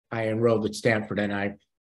I enrolled at Stanford, and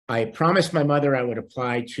I promised my mother I would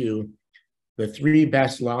apply to the 3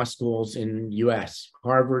 best law schools in the US,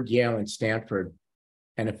 Harvard, Yale, and Stanford.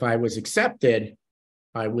 And if I was accepted,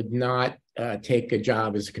 I would not take a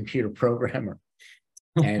job as a computer programmer.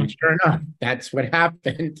 And sure enough, that's what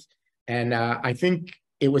happened. And I think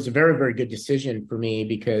it was a very, very good decision for me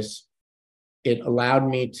because it allowed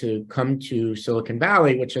me to come to Silicon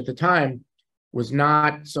Valley, which at the time was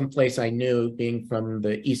not someplace I knew, being from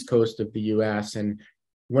the East Coast of the US. And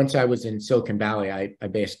once I was in Silicon Valley, I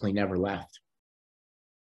basically never left.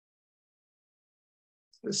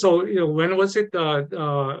 So, when was it?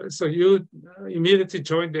 So you immediately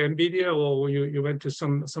joined Nvidia, or you went to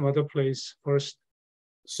some other place first?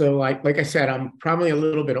 So like I said, I'm probably a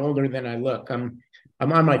little bit older than I look. I'm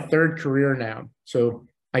on my 3rd career now. So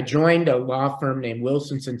I joined a law firm named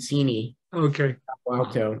Wilson Sonsini. Okay.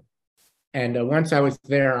 Alto. And once I was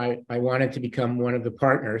there, I wanted to become one of the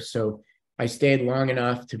partners. So I stayed long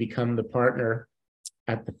enough to become the partner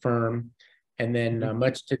at the firm. And then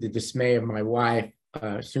much to the dismay of my wife,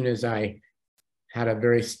 as soon as I had a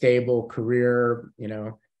very stable career,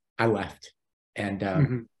 I left.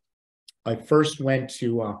 And I first went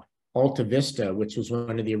to Alta Vista, which was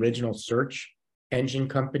one of the original search engine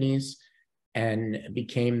companies, and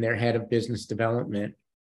became their head of business development.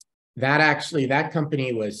 That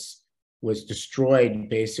company was destroyed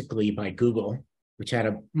basically by Google, which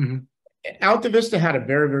had Alta Vista had a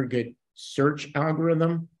very, very good search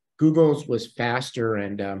algorithm. Google's was faster,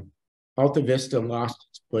 and Alta Vista lost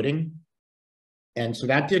its footing. And so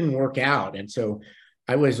that didn't work out. And so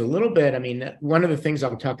I was a little bit, one of the things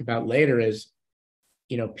I'll talk about later is,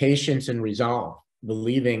 patience and resolve,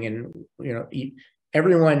 believing in,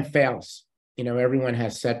 everyone fails, everyone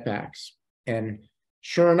has setbacks. And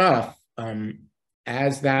sure enough,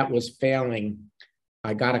 as that was failing,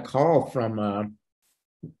 I got a call from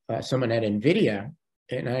someone at Nvidia,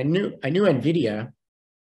 and I knew Nvidia,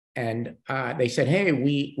 and they said,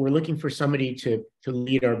 "Hey, we're looking for somebody to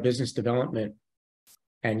lead our business development,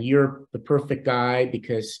 and you're the perfect guy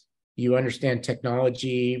because you understand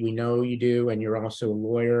technology. We know you do, and you're also a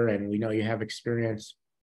lawyer, and we know you have experience."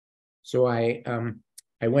 So I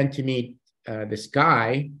went to meet this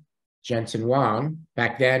guy, Jensen Huang.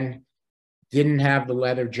 Back then, didn't have the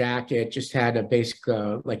leather jacket, just had a basic,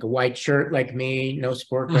 like a white shirt like me, no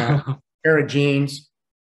sport glasses, pair of jeans.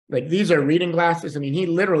 Like, these are reading glasses. He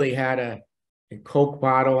literally had a Coke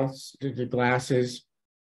bottle, the glasses,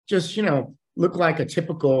 just, looked like a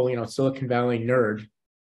typical, Silicon Valley nerd.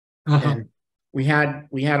 And we had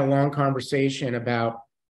a long conversation about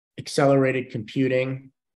accelerated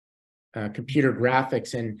computing, computer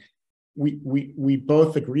graphics. And we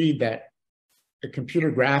both agreed that the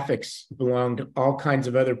computer graphics belonged to all kinds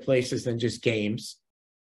of other places than just games.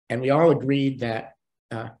 And we all agreed that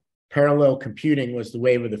parallel computing was the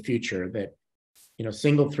wave of the future, that,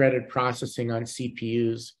 single-threaded processing on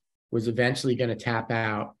CPUs was eventually going to tap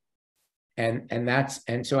out.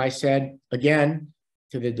 And so I said, again,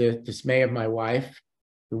 to the dismay of my wife,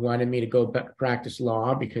 who wanted me to go practice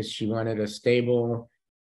law because she wanted a stable,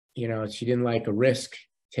 she didn't like a risk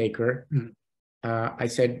taker. I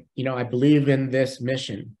said, I believe in this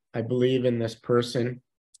mission. I believe in this person.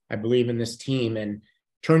 I believe in this team. And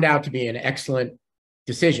turned out to be an excellent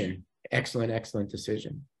decision. Excellent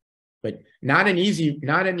decision. But not an easy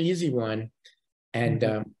one.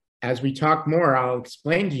 And as we talk more, I'll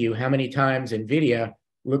explain to you how many times Nvidia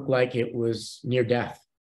looked like it was near death.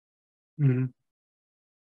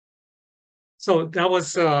 So that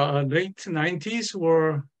was late 90s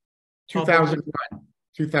or 2001.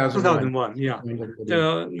 2001, yeah.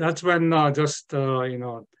 That's when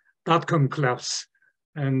 .com collapse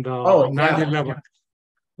and 9/11.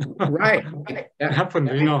 Right. That happened,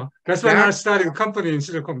 That's when I started a company in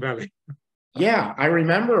Silicon Valley. Yeah, I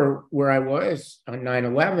remember where I was on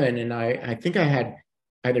 9/11, and I think I had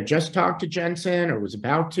either just talked to Jensen or was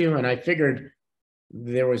about to, and I figured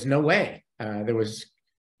there was no way. I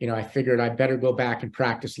figured I'd better go back and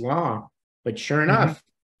practice law. But sure enough,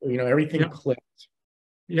 everything clicked.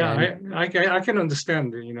 Yeah, and I can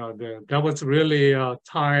understand. That was really a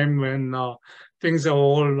time when things are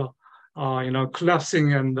all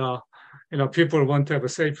collapsing, and people want to have a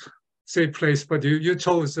safe place. But you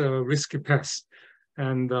chose a risky path,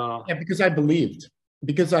 and because I believed,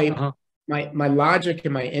 because my logic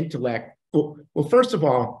and my intellect. Well, first of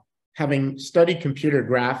all, having studied computer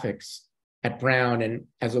graphics at Brown, and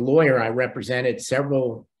as a lawyer, I represented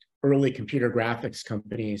several early computer graphics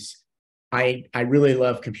companies. I really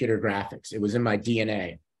love computer graphics. It was in my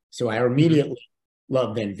DNA. So I immediately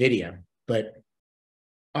loved NVIDIA. But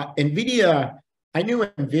NVIDIA I knew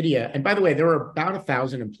Nvidia, and by the way, there were about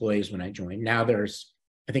 1,000 employees when I joined. Now there's,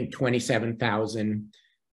 I think, 27,000,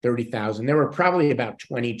 30,000. There were probably about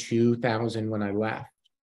 22,000 when I left.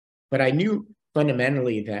 But I knew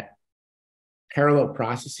fundamentally that parallel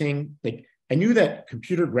processing, like I knew that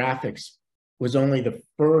computer graphics was only the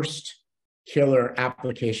first killer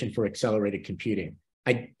application for accelerated computing.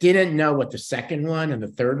 I didn't know what the second one and the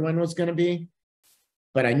third one was going to be,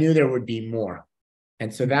 but I knew there would be more.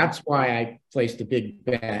 And so that's why I placed a big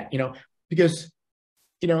bet, because,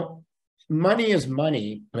 money is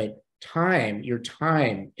money, but time, your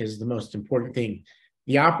time is the most important thing.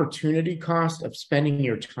 The opportunity cost of spending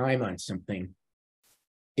your time on something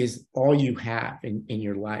is all you have in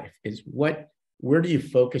your life, is where do you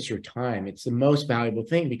focus your time? It's the most valuable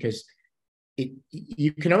thing, because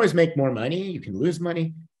you can always make more money, you can lose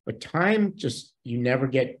money, but time, just, you never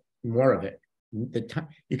get more of it.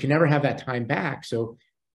 You can never have that time back. So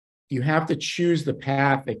you have to choose the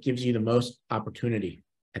path that gives you the most opportunity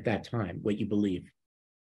at that time, what you believe.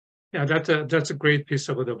 Yeah, that's a great piece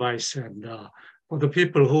of advice. And for the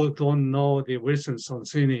people who don't know, the Wilson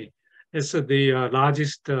Sonsini is the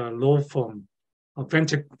largest law firm,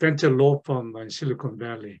 venture law firm in Silicon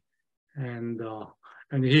Valley, and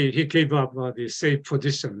he gave up the safe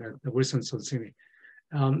position at the Wilson Sonsini.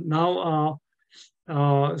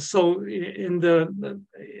 So in the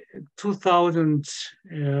 2000,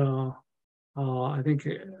 I think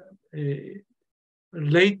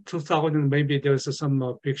late 2000, maybe there was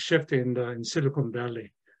some big shift in Silicon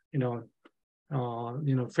Valley.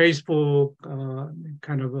 Facebook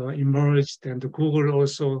kind of emerged, and Google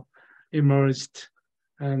also emerged.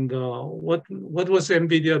 And what was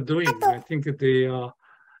Nvidia doing? I think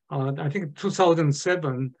I think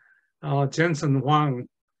 2007, Jensen Huang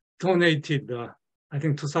donated. I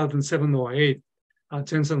think 2007 or 8,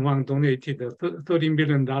 Jensen Huang donated $30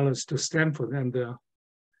 million to Stanford, and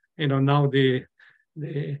now the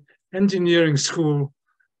engineering school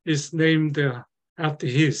is named after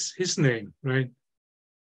his name, right?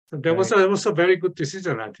 So that was a very good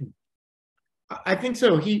decision, I think. I think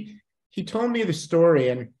so. He told me the story,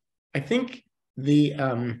 and I think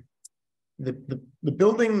the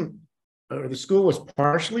building or the school was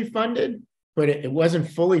partially funded, but it wasn't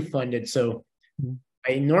fully funded. So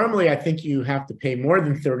normally I think you have to pay more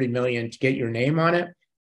than 30 million to get your name on it,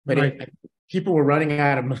 but right. People were running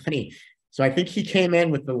out of money. So I think he came in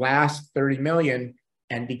with the last 30 million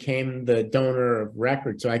and became the donor of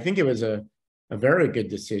record. So I think it was a very good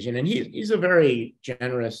decision. And he's a very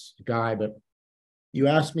generous guy. But you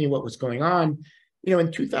asked me what was going on.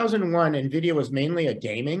 In 2001, Nvidia was mainly a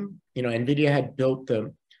gaming. Nvidia had built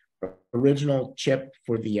the original chip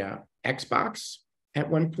for the Xbox at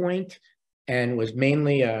one point, and was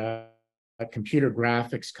mainly a computer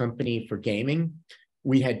graphics company for gaming.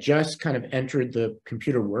 We had just kind of entered the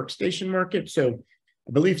computer workstation market. So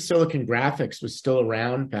I believe Silicon Graphics was still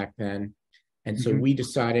around back then. And so we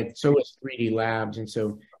decided, so was 3D Labs. And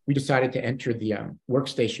so we decided to enter the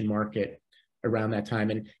workstation market around that time.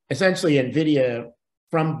 And essentially Nvidia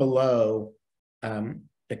from below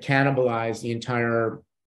cannibalized the entire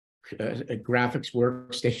graphics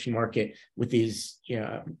workstation market with these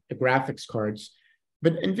graphics cards.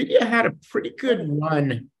 But Nvidia had a pretty good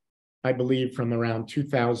run, I believe, from around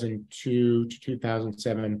 2002 to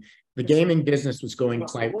 2007. The gaming business was going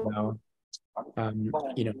quite well.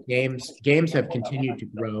 Games have continued to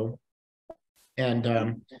grow. And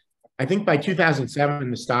I think by 2007,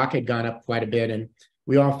 the stock had gone up quite a bit, and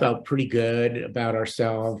we all felt pretty good about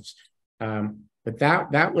ourselves. But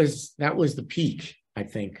that was the peak, I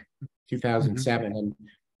think, 2007. And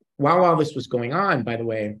while all this was going on, by the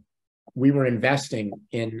way, we were investing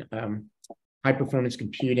in high performance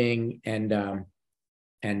computing and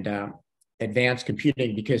advanced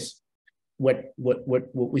computing, because what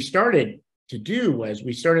we started to do was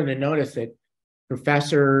we started to notice that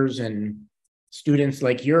professors and students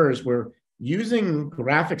like yours were using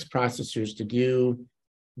graphics processors to do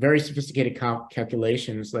very sophisticated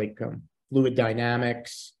calculations like fluid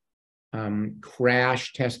dynamics,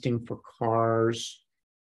 crash testing for cars,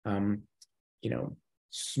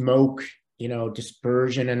 smoke,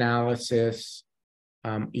 dispersion analysis,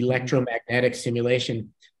 electromagnetic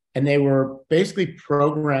simulation. And they were basically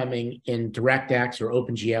programming in DirectX or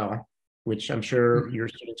OpenGL, which I'm sure your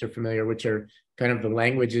students are familiar, which are kind of the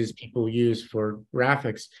languages people use for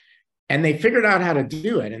graphics. And they figured out how to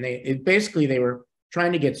do it. And they were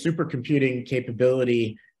trying to get supercomputing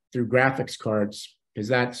capability through graphics cards, because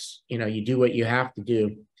that's, you do what you have to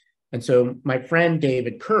do. And so my friend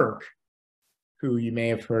David Kirk, who you may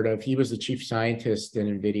have heard of, he was the chief scientist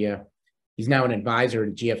in NVIDIA. He's now an advisor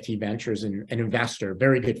to GFT Ventures and an investor,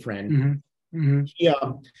 very good friend.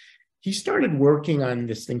 Mm-hmm. He started working on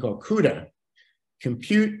this thing called CUDA,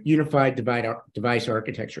 Compute Unified Device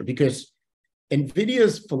Architecture, because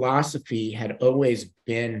NVIDIA's philosophy had always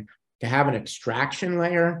been to have an abstraction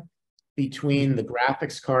layer between the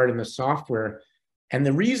graphics card and the software. And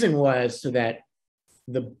the reason was so that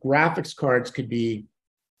the graphics cards could be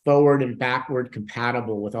forward and backward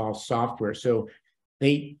compatible with all software. So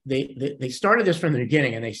they started this from the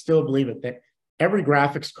beginning, and they still believe it, that every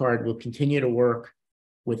graphics card will continue to work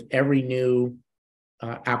with every new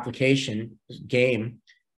application game,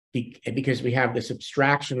 because we have this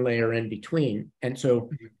abstraction layer in between. And so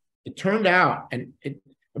it turned out,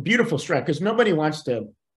 a beautiful strat, because nobody wants to,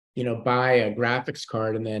 buy a graphics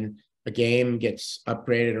card and then a game gets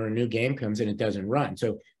upgraded or a new game comes and it doesn't run.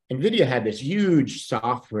 So NVIDIA had this huge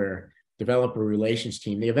software developer relations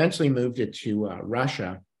team. They eventually moved it to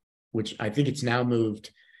Russia, which I think it's now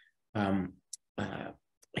moved. I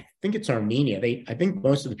think it's Armenia. I think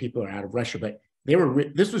most of the people are out of Russia, but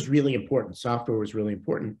this was really important. Software was really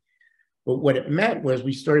important. But what it meant was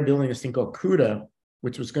we started building this thing called CUDA,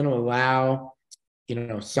 which was going to allow,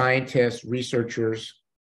 scientists, researchers,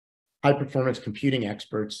 high performance computing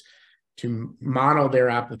experts to model their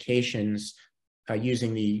applications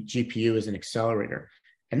using the GPU as an accelerator.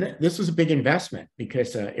 And this was a big investment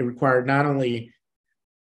because it required not only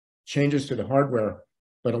changes to the hardware,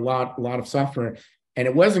 but a lot of software. And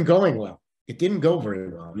it wasn't going well. It didn't go very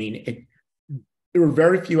well. I mean, there were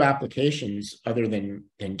very few applications other than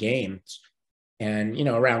games. And,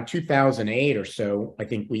 around 2008 or so, I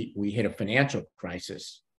think we hit a financial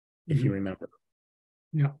crisis, if you remember.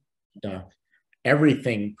 Yeah.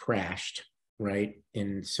 Everything crashed, right,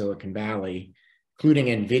 in Silicon Valley, including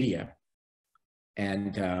Nvidia.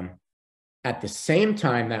 And at the same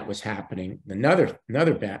time that was happening, another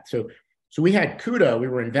bet. So we had CUDA, we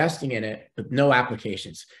were investing in it, but no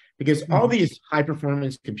applications, because all these high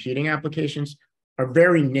performance computing applications are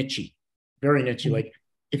very niche, very niche. Like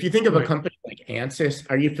if you think of a company like Ansys,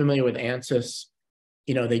 are you familiar with Ansys?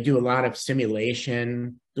 They do a lot of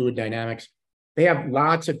simulation, fluid dynamics. They have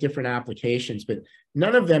lots of different applications, but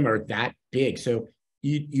none of them are that big. So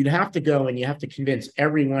you'd have to go and you have to convince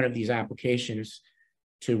every one of these applications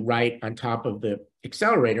to write on top of the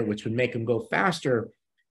accelerator, which would make them go faster.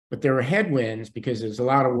 But there were headwinds because there's a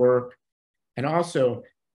lot of work. And also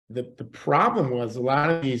the problem was a lot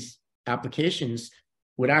of these applications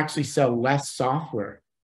would actually sell less software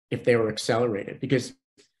if they were accelerated, because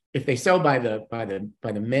if they sell by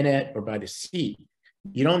the minute or by the seat,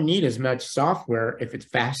 you don't need as much software if it's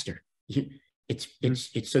faster. It's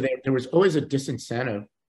so there was always a disincentive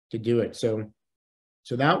to do it. So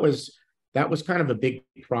that was kind of a big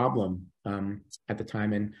problem at the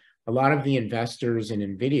time. And a lot of the investors in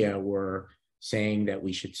NVIDIA were saying that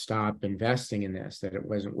we should stop investing in this, that it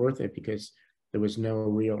wasn't worth it because there was no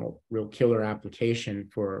real killer application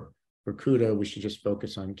for CUDA. We should just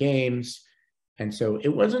focus on games. And so it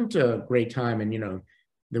wasn't a great time. And,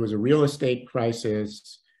 there was a real estate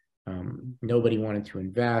crisis. Nobody wanted to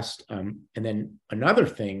invest. And then another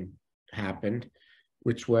thing happened,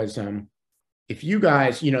 which was if you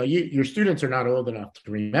guys, your students are not old enough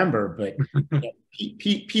to remember, but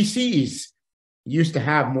PCs used to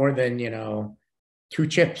have more than, 2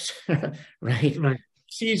 chips, right?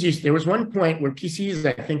 There was one point where PCs,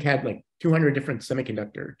 I think, had like 200 different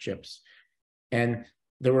semiconductor chips. And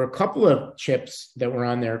there were a couple of chips that were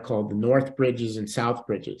on there called the North Bridges and South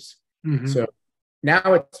Bridges. So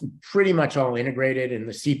now it's pretty much all integrated in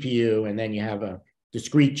the CPU, and then you have a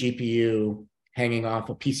discrete GPU hanging off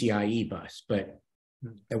a PCIe bus. But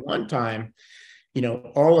at one time,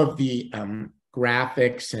 all of the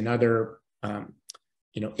graphics and other,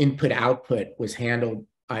 input output was handled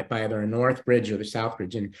by either a North Bridge or the South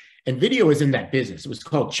Bridge. And NVIDIA was in that business. It was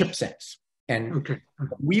called chipsets. And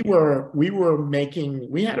we had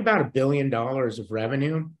about $1 billion of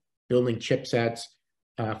revenue building chipsets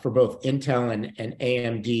for both Intel and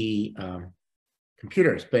AMD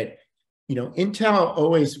computers. But, Intel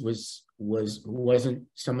always wasn't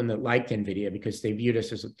someone that liked NVIDIA because they viewed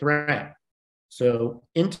us as a threat. So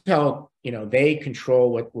Intel, they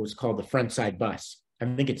control what was called the front side bus. I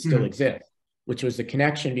think it still exists, which was the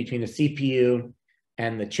connection between the CPU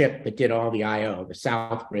and the chip that did all the I/O, the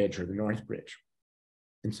South Bridge or the North Bridge.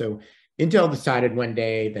 And so Intel decided one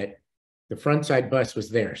day that the front side bus was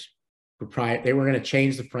theirs. They were going to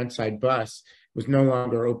change the front side bus. It was no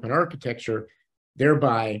longer open architecture,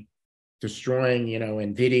 thereby destroying,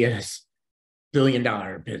 NVIDIA's $1 billion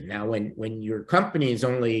business. Now, when your company is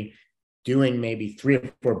only doing maybe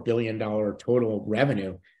 $3 or $4 billion total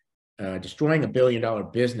revenue, destroying $1 billion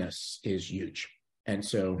business is huge. And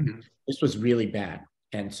so this was really bad.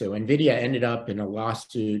 And so Nvidia ended up in a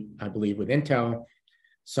lawsuit, I believe, with Intel.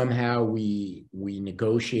 Somehow we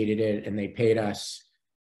negotiated it, and they paid us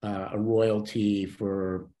a royalty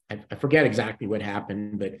for, I forget exactly what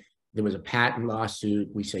happened, but there was a patent lawsuit.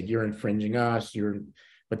 We said, you're infringing us,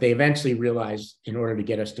 but they eventually realized in order to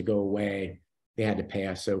get us to go away, they had to pay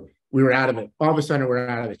us. So we were out of it. All of a sudden, we're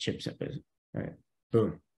out of the chipset business. All right,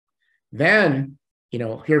 boom. Then,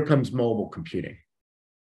 here comes mobile computing,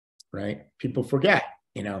 right? People forget,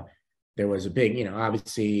 there was a big,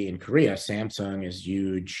 obviously in Korea, Samsung is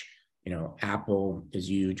huge, Apple is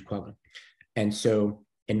huge, Qualcomm. And so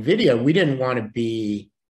Nvidia, we didn't want to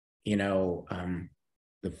be,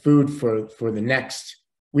 the food for the next,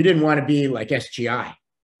 we didn't want to be like SGI.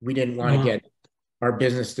 We didn't want to get our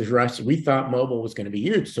business disrupted. We thought mobile was going to be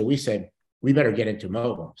huge. So we said, we better get into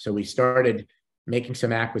mobile. So we started making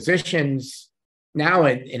some acquisitions. Now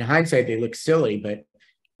in hindsight, they look silly, but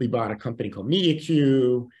we bought a company called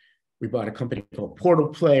MediaQ. We bought a company called Portal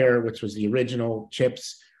Player, which was the original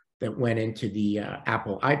chips that went into the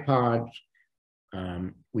Apple iPod.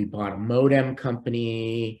 We bought a modem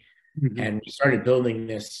company, and we started building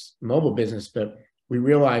this mobile business. But we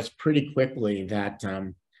realized pretty quickly that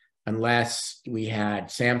unless we had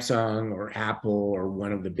Samsung or Apple or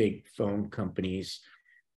one of the big phone companies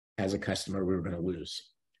as a customer, we were going to lose.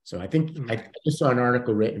 So I think I just saw an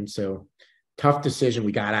article written, so tough decision,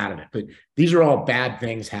 we got out of it. But these are all bad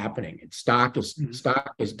things happening. Stock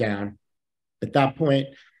is down. At that point,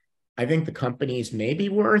 I think the company's maybe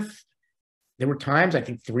worth, there were times, I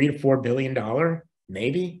think $3 to $4 billion,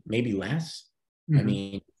 maybe less. I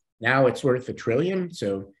mean, now it's worth $1 trillion.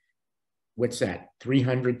 So what's that?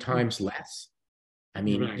 300 times less. I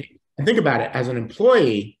mean, and think about it, as an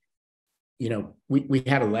employee, we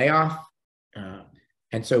had a layoff.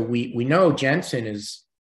 And so we know Jensen is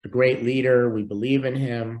a great leader. We believe in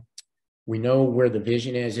him. We know where the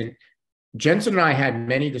vision is. And Jensen and I had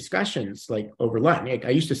many discussions like over lunch. I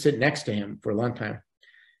used to sit next to him for a long time.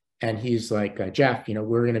 And he's like, Jeff,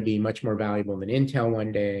 we're going to be much more valuable than Intel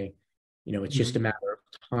one day. It's just a matter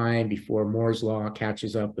of time before Moore's law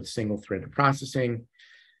catches up with single threaded processing.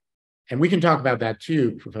 And we can talk about that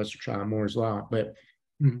too, Professor Cha, Moore's law. But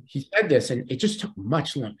he said this, and it just took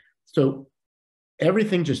much longer. So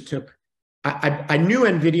everything just took, I knew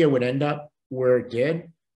Nvidia would end up where it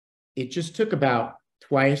did. It just took about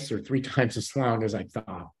twice or 3 times as long as I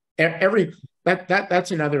thought.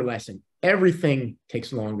 That's another lesson. Everything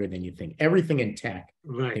takes longer than you think. Everything in tech.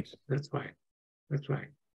 Right. That's right.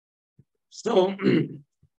 So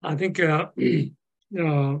I think around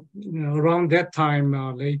that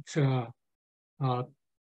time, late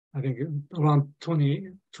I think around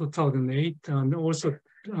 2008, and also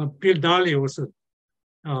Bill Daly also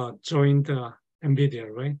joined Nvidia,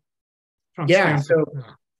 right?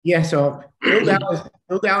 So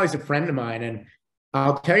Bill Daly's a friend of mine, and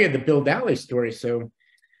I'll tell you the Bill Daly story. So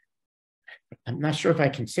I'm not sure if I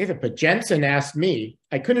can say that, but Jensen asked me,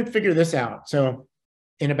 I couldn't figure this out. So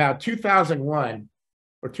in about 2001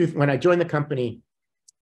 when I joined the company,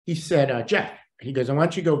 he said, Jeff, he goes, I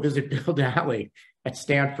want you to go visit Bill Daly at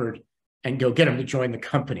Stanford and go get him to join the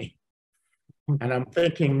company. And I'm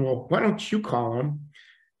thinking, well, why don't you call him?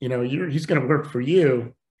 He's going to work for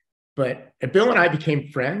you. But Bill and I became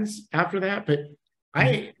friends after that. But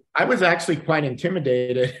I was actually quite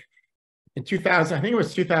intimidated. In 2000, I think it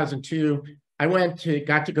was 2002,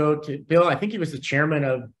 got to go to Bill. I think he was the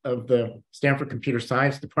chairman of the Stanford Computer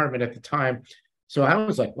Science Department at the time. So I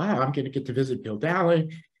was like, wow, I'm going to get to visit Bill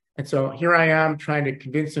Daly. And so here I am trying to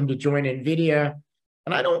convince him to join NVIDIA.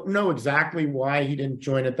 And I don't know exactly why he didn't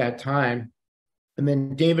join at that time. And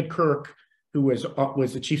then David Kirk, who was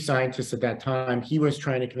the chief scientist at that time, he was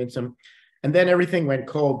trying to convince him. And then everything went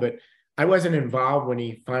cold. But I wasn't involved when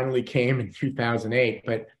he finally came in 2008.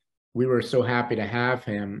 But we were so happy to have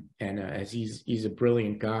him. And as he's a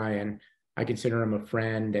brilliant guy, and I consider him a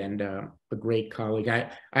friend and a great colleague.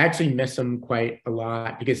 I actually miss him quite a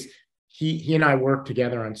lot because he and I work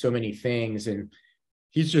together on so many things. And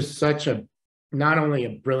he's just not only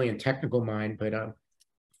a brilliant technical mind, but a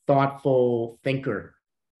thoughtful thinker.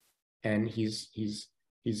 And he's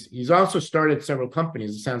also started several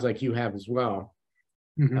companies. It sounds like you have as well.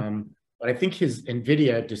 But I think his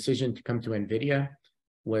NVIDIA decision to come to NVIDIA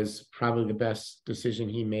was probably the best decision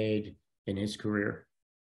he made in his career.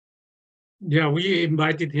 Yeah, we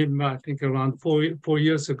invited him, I think, around four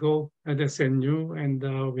years ago at SNU,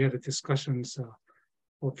 and we had discussions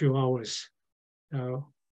for a few hours.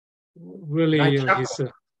 Really,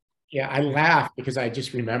 I laughed because I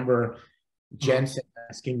just remember Jensen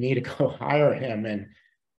asking me to go hire him, and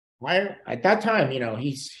at that time,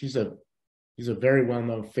 he's a very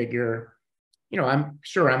well-known figure. I'm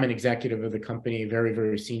sure I'm an executive of the company, very,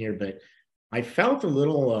 very senior, but I felt a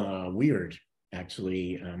little weird,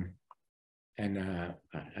 actually. And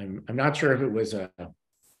I'm not sure if it was a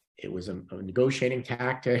negotiating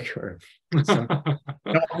tactic or something.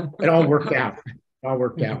 It all worked out. It all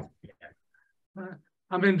worked out.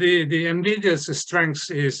 I mean, the Nvidia's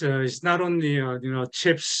strength is not only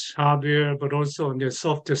chips, hardware, but also the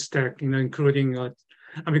software stack. Including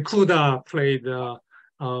CUDA played a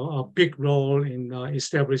big role in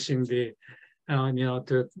establishing the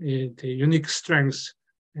unique strengths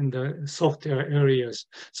in the software areas.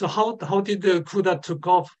 So how did the CUDA took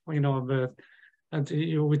off? We're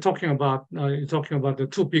talking about the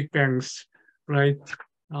two big bangs, right?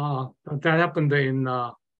 That happened in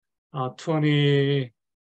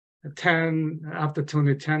 2010, after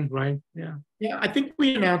 2010, right? Yeah. Yeah, I think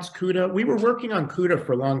we announced CUDA. We were working on CUDA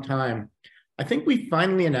for a long time. I think we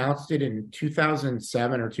finally announced it in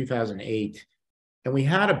 2007 or 2008. And we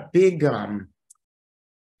had a big we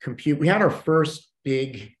had our first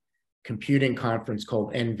big computing conference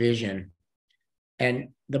called Envision. And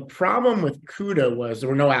the problem with CUDA was there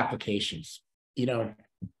were no applications. CUDA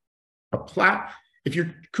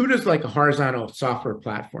is like a horizontal software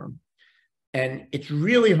platform. And it's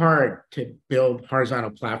really hard to build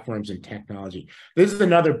horizontal platforms in technology. This is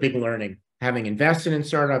another big learning. Having invested in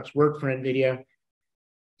startups, worked for Nvidia,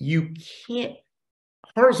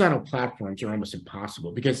 horizontal platforms are almost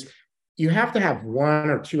impossible because you have to have one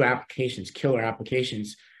or two applications, killer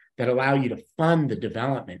applications, that allow you to fund the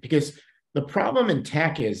development. Because the problem in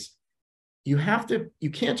tech is you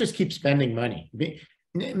can't just keep spending money.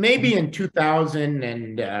 Maybe in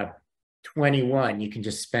 2021, you can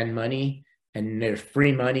just spend money and there's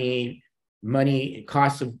free money,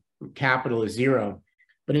 cost of capital is zero.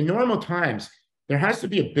 But in normal times, there has to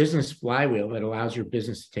be a business flywheel that allows your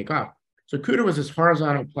business to take off. So CUDA was this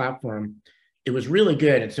horizontal platform. It was really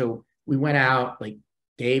good. And so we went out, like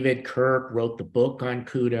David Kirk wrote the book on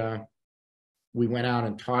CUDA. We went out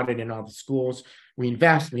and taught it in all the schools. We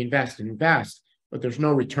invest, but there's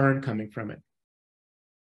no return coming from it.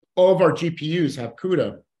 All of our GPUs have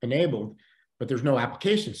CUDA enabled, but there's no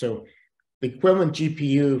application. So the equivalent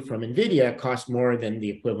GPU from Nvidia costs more than the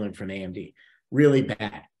equivalent from AMD. Really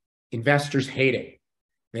bad. Investors hate it.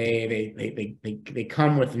 They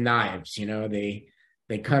come with knives. They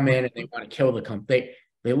come in and they want to kill the company.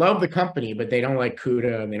 They love the company, but they don't like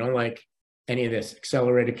CUDA. They don't like any of this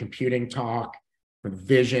accelerated computing talk with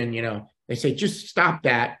vision. They say just stop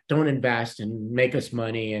that, don't invest, and make us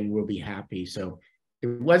money, and we'll be happy. So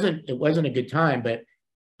it wasn't a good time, but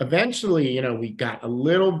eventually, we got a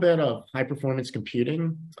little bit of high performance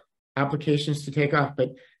computing applications to take off,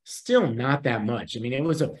 but still not that much. I mean, it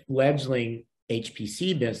was a fledgling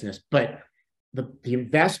HPC business, but the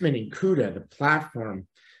investment in CUDA, the platform,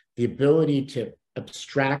 the ability to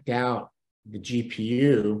abstract out the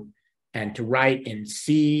GPU and to write in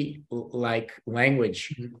C-like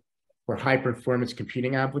language for high performance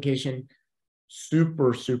computing application,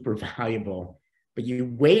 super, super valuable. But you're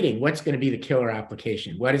waiting, what's going to be the killer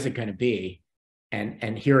application? What is it going to be?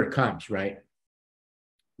 And here it comes, right?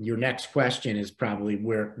 Your next question is probably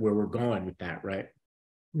where we're going with that, right?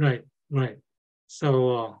 Right.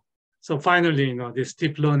 So finally, this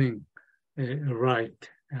deep learning, right?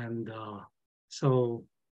 And so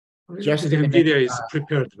just Nvidia is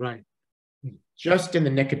prepared, right? Just in the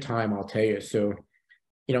nick of time, I'll tell you. So,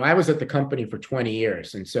 I was at the company for 20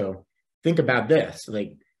 years. And so think about this,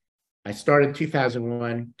 like I started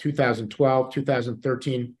 2001, 2012,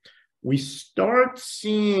 2013. We start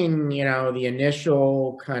seeing, the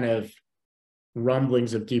initial kind of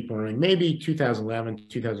rumblings of deep learning, maybe 2011,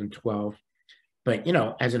 2012. But,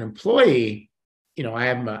 as an employee, I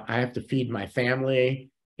have to feed my family.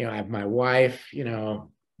 I have my wife,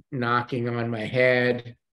 knocking on my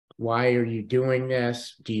head. Why are you doing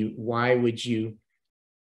this? Why would you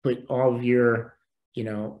put all of your,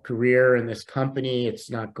 career in this company? It's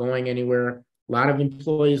not going anywhere. A lot of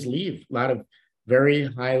employees leave. A lot of very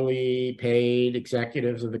highly paid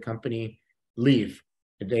executives of the company leave.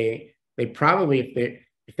 They probably,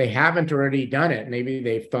 if they haven't already done it, maybe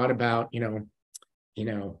they've thought about,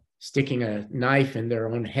 sticking a knife in their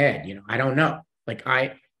own head. I don't know. Like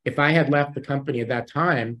if I had left the company at that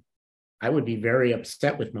time, I would be very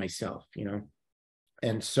upset with myself,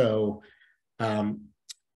 And so,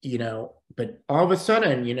 but all of a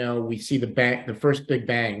sudden, we see the first big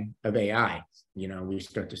bang of AI. We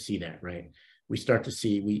start to see that, right? We start to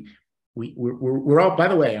see we're all. By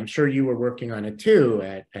the way, I'm sure you were working on it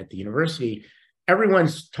too at the university.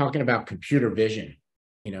 Everyone's talking about computer vision.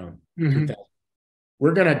 Mm-hmm.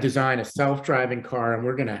 We're going to design a self-driving car, and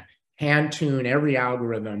we're going to hand tune every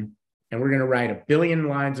algorithm and we're going to write 1 billion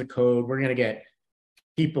lines of code. We're going to get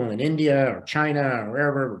people in India or China or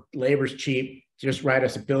wherever labor's cheap, just write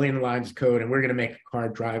us 1 billion lines of code, and we're going to make a car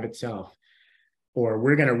drive itself. Or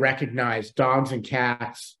we're going to recognize dogs and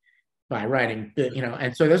cats by writing,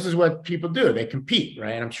 and so this is what people do. They compete,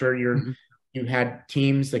 right? I'm sure you had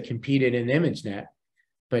teams that competed in ImageNet,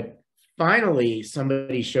 but finally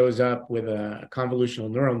somebody shows up with a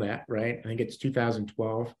convolutional neural net, right? I think it's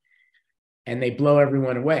 2012, and they blow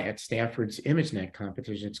everyone away at Stanford's ImageNet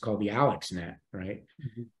competition. It's called the AlexNet, right?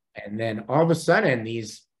 And then all of a sudden,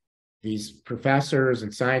 these professors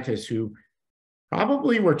and scientists who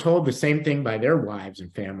probably were told the same thing by their wives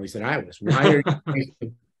and families that I was.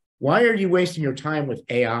 Why are you wasting your time with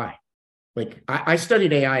AI? Like, I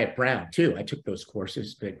studied AI at Brown too. I took those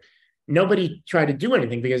courses, but nobody tried to do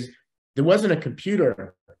anything because there wasn't a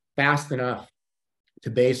computer fast enough to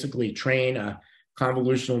basically train a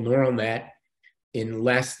convolutional neural net in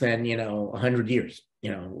less than 100 years.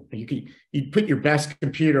 You'd put your best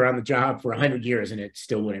computer on the job for 100 years and it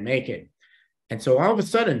still wouldn't make it. And so all of a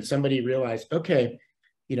sudden somebody realized, okay,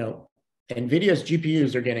 NVIDIA's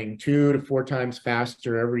GPUs are getting 2 to 4 times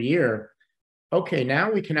faster every year. Okay, now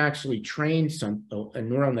we can actually train a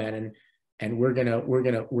neural net, and we're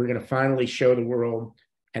gonna finally show the world.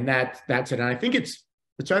 And that's it. And I think it's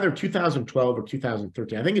either 2012 or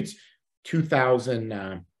 2013. I think it's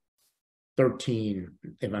 2013,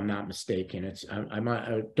 if I'm not mistaken.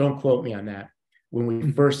 Don't quote me on that. When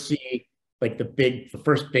we first see like the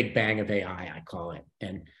first big bang of AI, I call it.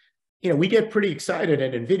 And we get pretty excited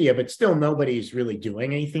at NVIDIA, but still nobody's really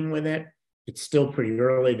doing anything with it. It's still pretty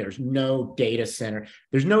early. There's no data center.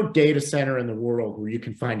 There's no data center in the world where you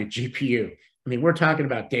can find a GPU. I mean, we're talking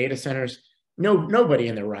about data centers. Nobody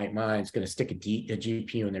in their right mind is going to stick a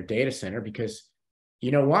GPU in their data center, because you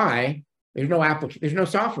know why? There's no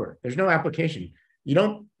software. There's no application.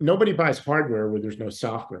 Nobody buys hardware where there's no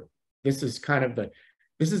software. This is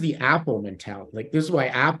the Apple mentality. Like, this is why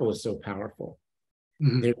Apple is so powerful.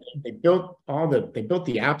 They built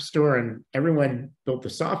the App Store, and everyone built the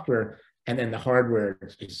software, and then the hardware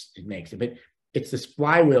it makes it. But it's this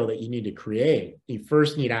flywheel that you need to create. You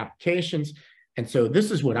first need applications. And so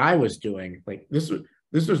this is what I was doing. Like, this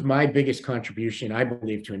was my biggest contribution, I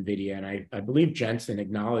believe, to NVIDIA. And I believe Jensen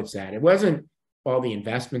acknowledged that. It wasn't all the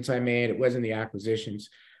investments I made. It wasn't the acquisitions.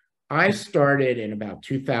 I started in about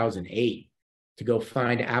 2008 to go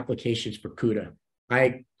find applications for CUDA.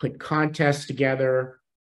 I put contests together.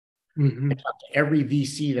 I talked to every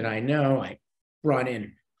VC that I know. I brought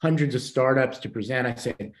in hundreds of startups to present. I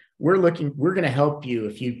said, we're going to help you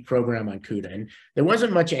if you program on CUDA. And there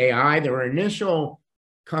wasn't much AI. There were initial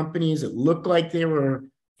companies that looked like they were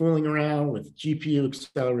fooling around with GPU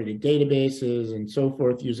accelerated databases and so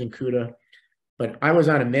forth using CUDA. But I was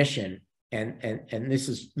on a mission, and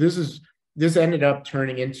this ended up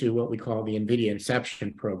turning into what we call the NVIDIA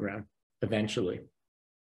Inception program eventually.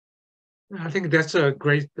 I think that's a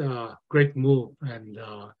great move. And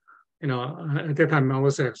at that time I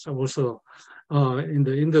was also in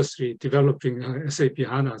the industry developing SAP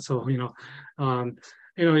HANA. So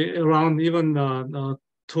around even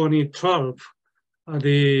 2012,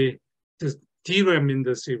 the DRAM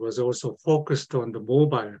industry was also focused on the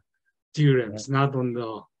mobile DRAMs, not on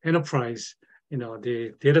the enterprise,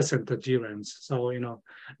 the data center DRAMs. So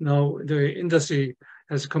now the industry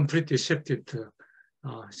has completely shifted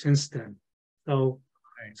since then. So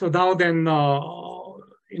now then, the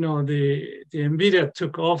NVIDIA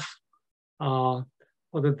took off for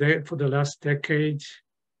the last decade.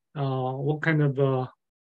 What kind of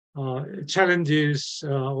challenges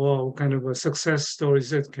or what kind of success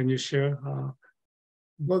stories that can you share?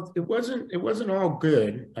 Well, it wasn't all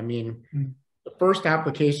good. I mean, the first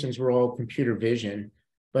applications were all computer vision,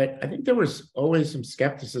 but I think there was always some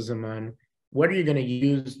skepticism on what are you going to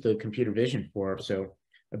use the computer vision for. So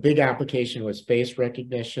a big application was face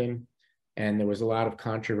recognition, and there was a lot of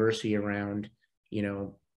controversy around,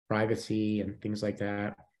 privacy and things like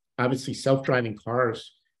that. Obviously, self-driving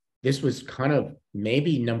cars, this was kind of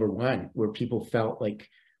maybe number one where people felt like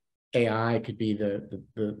AI could be the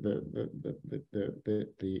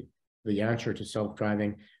answer to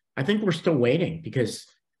self-driving. I think we're still waiting because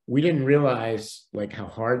we didn't realize like how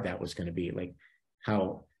hard that was going to be, like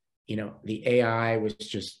how the AI was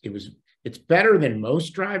it's better than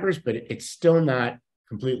most drivers, but it's still not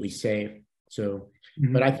completely safe. So,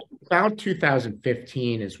 but I think about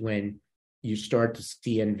 2015 is when you start to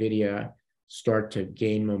see NVIDIA start to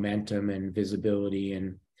gain momentum and visibility.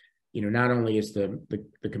 And, not only is the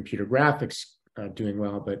computer graphics doing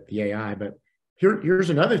well, but the AI. But here's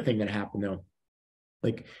another thing that happened though.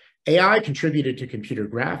 Like, AI contributed to computer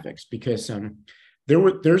graphics because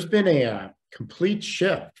there's been a complete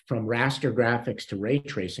shift from raster graphics to ray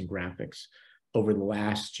tracing graphics over the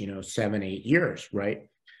last, 7-8 years, right?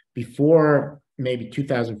 Before maybe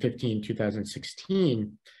 2015,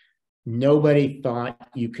 2016, nobody thought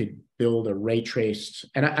you could build a ray traced,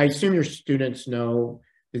 and I assume your students know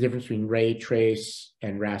the difference between ray trace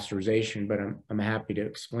and rasterization, but I'm happy to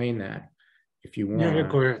explain that if you want. Yeah,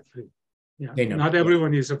 go ahead. Yeah, they know. Not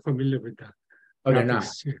everyone is familiar with that. Oh, they're not.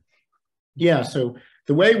 Yeah, so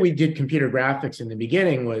the way we did computer graphics in the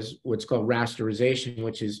beginning was what's called rasterization,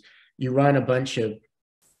 which is you run a bunch of,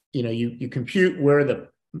 you compute where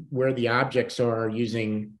the objects are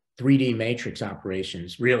using 3D matrix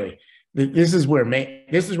operations. Really, this is where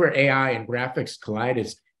AI and graphics collide.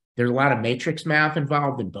 Is there's a lot of matrix math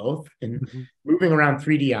involved in both, and moving around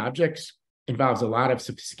 3D objects involves a lot of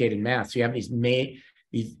sophisticated math. So you have these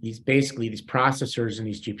basically these processors and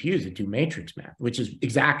these GPUs that do matrix math, which is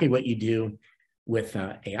exactly what you do with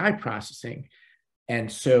AI processing.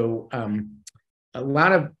 And so a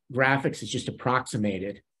lot of graphics is just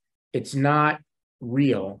approximated. It's not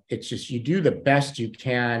real. It's just you do the best you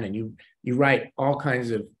can, and you write all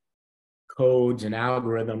kinds of codes and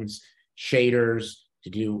algorithms, shaders to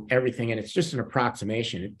do everything, and it's just an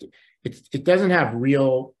approximation. It doesn't have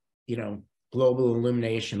real, global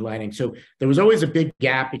illumination lighting. So there was always a big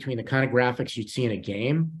gap between the kind of graphics you'd see in a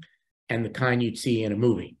game and the kind you'd see in a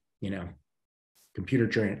movie, computer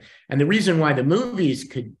generated. And the reason why the movies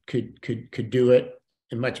could do it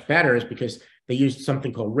much better is because they used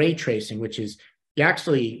something called ray tracing, which is you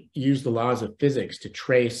actually use the laws of physics to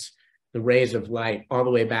trace the rays of light all the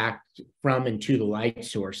way back from and to the light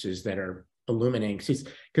sources that are illuminating.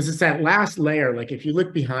 Because it's that last layer. Like if you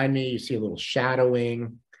look behind me, you see a little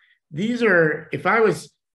shadowing. These are,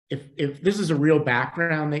 if this is a real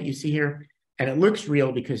background that you see here, and it looks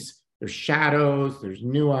real because there's shadows, there's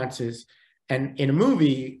nuances. And in a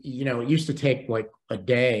movie, it used to take like a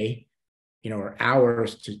day, or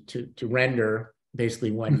hours to render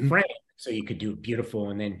basically one frame. So you could do it beautiful.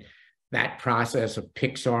 And then that process of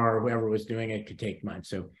Pixar or whoever was doing it could take months.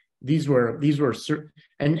 So these were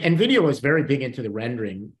and Nvidia was very big into the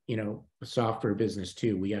rendering, software business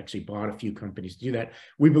too. We actually bought a few companies to do that.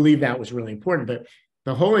 We believe that was really important, but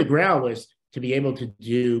the holy grail was to be able to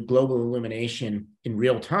do global illumination in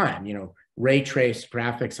real time, ray trace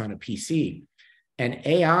graphics on a PC. And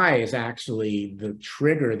AI is actually the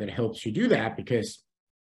trigger that helps you do that, because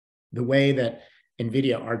the way that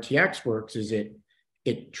NVIDIA RTX works is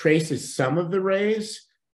it traces some of the rays,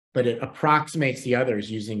 but it approximates the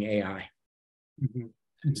others using AI.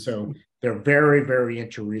 And so they're very, very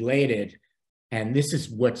interrelated. And this is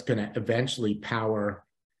what's going to eventually power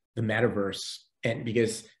the metaverse. And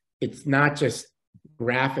because it's not just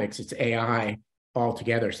graphics, it's AI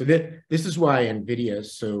altogether. So this is why NVIDIA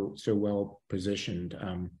is so well positioned.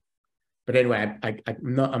 But anyway,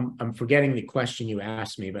 I'm forgetting the question you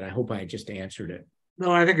asked me, but I hope I just answered it.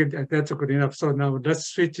 No, I think that's good enough. So now let's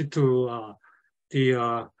switch it to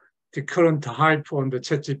the current hype on the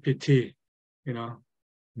ChatGPT,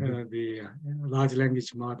 the large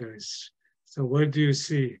language models. So where do you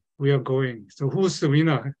see we are going? So who's the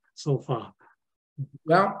winner so far?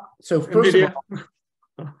 Well, so first of all,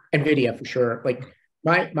 NVIDIA for sure.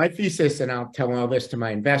 Like my thesis, and I'll tell all this to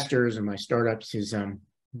my investors and my startups, is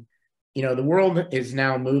the world is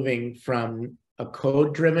now moving from a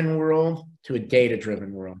code-driven world to a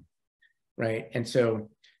data-driven world, right? And so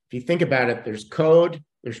if you think about it, there's code,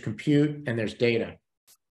 there's compute, and there's data.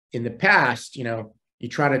 In the past, you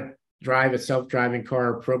try to drive a self-driving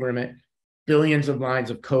car, program it, billions of lines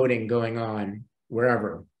of coding going on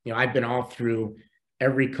wherever. I've been all through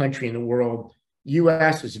every country in the world.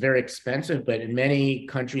 US is very expensive, but in many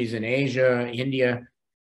countries in Asia, India,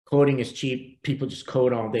 coding is cheap. People just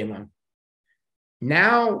code all day long.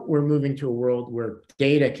 Now we're moving to a world where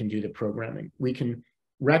data can do the programming. We can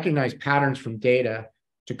recognize patterns from data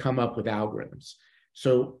to come up with algorithms.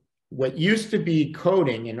 So what used to be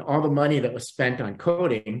coding and all the money that was spent on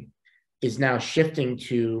coding is now shifting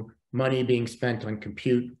to money being spent on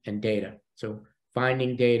compute and data. So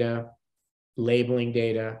finding data, labeling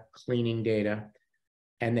data, cleaning data,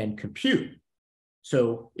 and then compute.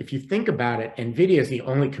 So if you think about it, NVIDIA is the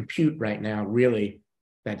only compute right now really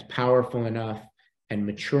that's powerful enough and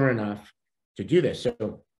mature enough to do this.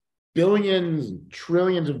 So billions and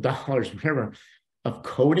trillions of dollars, whatever, of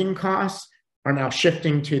coding costs are now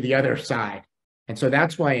shifting to the other side. And so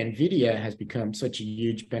that's why NVIDIA has become such a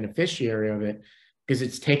huge beneficiary of it, because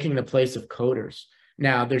it's taking the place of coders.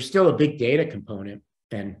 Now, there's still a big data component,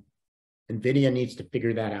 and NVIDIA needs to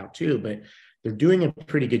figure that out too, but they're doing a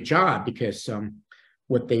pretty good job, because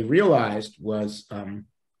what they realized was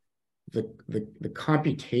the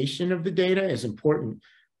computation of the data is important,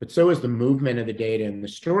 but so is the movement of the data and the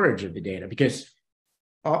storage of the data, because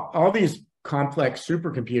all these complex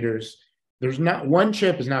supercomputers, there's not one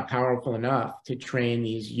chip is not powerful enough to train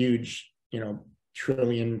these huge,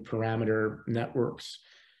 trillion parameter networks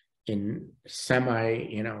in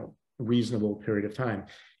reasonable period of time.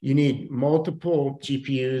 You need multiple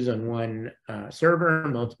GPUs on one server,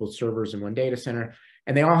 multiple servers in one data center,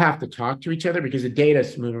 and they all have to talk to each other because the data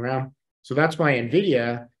is moving around. So that's why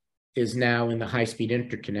Nvidia is now in the high-speed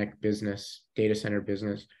interconnect business, data center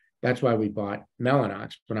business. That's why we bought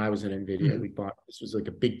Mellanox when I was at Nvidia. We bought, this was like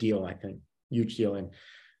a big deal, I think, huge deal. And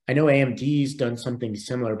I know AMD's done something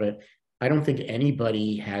similar, but I don't think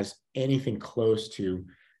anybody has anything close to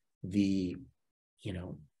the,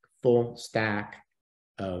 full stack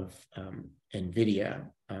of Nvidia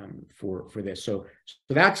for this. So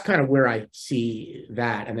that's kind of where I see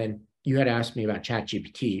that. And then you had asked me about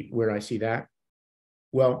ChatGPT, where I see that.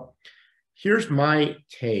 Well, here's my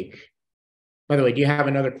take. By the way, do you have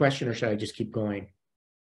another question, or should I just keep going?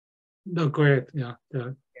 No, go ahead. Yeah.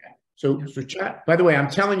 So chat. By the way,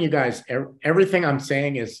 I'm telling you guys, everything I'm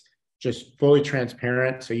saying is just fully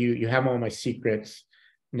transparent. So you have all my secrets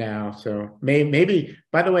now. So maybe,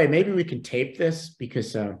 by the way, maybe we can tape this,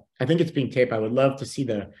 because I think it's being taped. I would love to see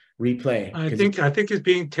the replay. I think it's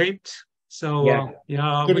being taped. So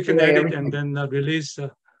we can edit and then release.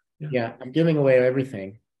 Yeah, I'm giving away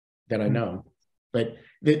everything that I know. But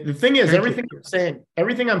the thing is, everything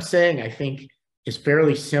I'm saying, I think, is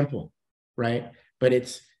fairly simple, right? But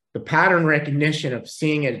it's the pattern recognition of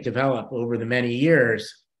seeing it develop over the many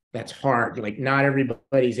years that's hard. Like, not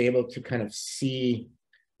everybody's able to kind of see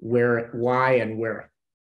why and where.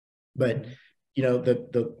 But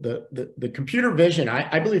the computer vision,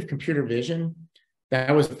 I believe computer vision,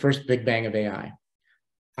 that was the first big bang of AI.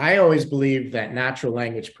 I always believed that natural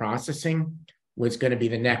language processing was going to be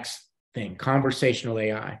the next thing, conversational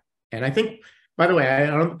AI. And I think, by the way,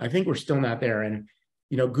 I think we're still not there. And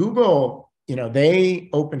Google, they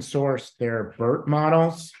open sourced their BERT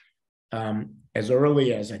models as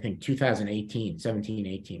early as, I think, 2018, 17,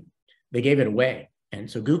 18. They gave it away. And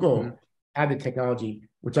so Google had the technology,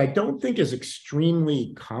 which I don't think is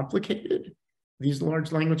extremely complicated, these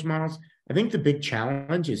large language models. I think the big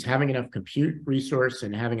challenge is having enough compute resource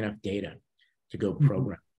and having enough data to go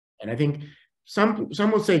program. And I think some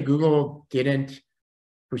will say Google didn't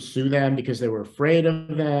pursue them because they were afraid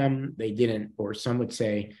of them. They didn't, or some would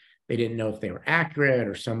say they didn't know if they were accurate,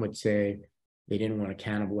 or some would say they didn't want to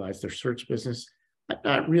cannibalize their search business. I'm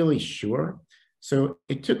not really sure. So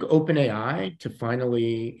it took OpenAI to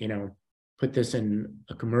finally, put this in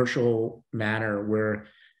a commercial manner where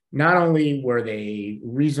not only were they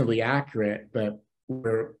reasonably accurate, but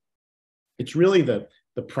where it's really the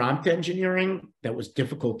prompt engineering that was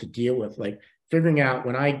difficult to deal with, like figuring out,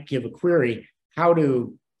 when I give a query, how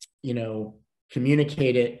to,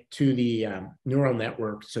 communicate it to the neural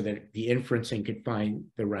network so that the inferencing could find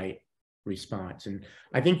the right response. And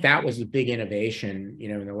I think that was a big innovation,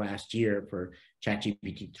 in the last year for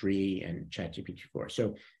ChatGPT 3 and ChatGPT 4.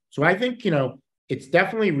 So I think, it's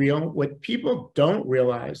definitely real. What people don't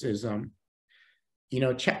realize is,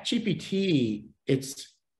 ChatGPT,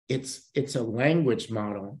 it's a language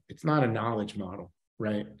model. It's not a knowledge model,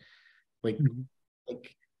 right? Like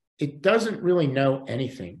it doesn't really know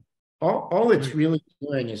anything. All it's really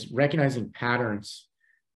doing is recognizing patterns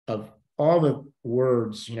of all the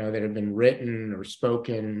words, that have been written or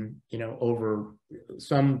spoken, over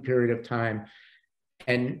some period of time,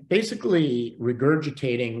 and basically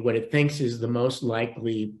regurgitating what it thinks is the most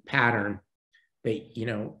likely pattern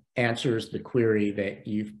that, answers the query that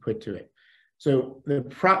you've put to it. So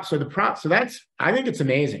that's, I think it's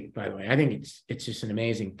amazing, by the way. I think it's just an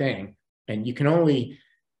amazing thing. And you can only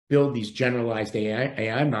build these generalized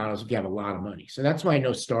AI models if you have a lot of money. So that's why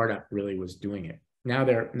no startup really was doing it. Now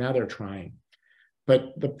they're trying.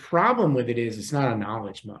 But the problem with it is it's not a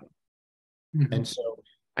knowledge model. And so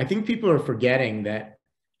I think people are forgetting that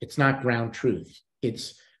it's not ground truth.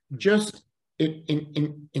 It's just,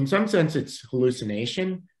 in some sense, it's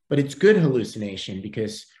hallucination, but it's good hallucination,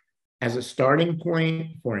 because as a starting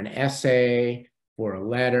point for an essay, for a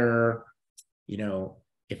letter,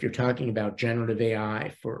 if you're talking about generative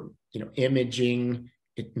AI for, imaging,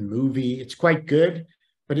 movie, it's quite good,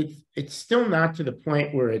 but it's still not to the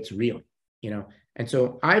point where it's real, And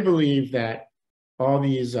so I believe that all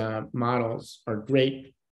these models are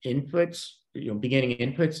great inputs, beginning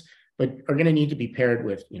inputs, but are going to need to be paired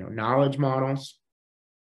with, knowledge models,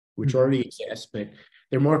 which already exist, but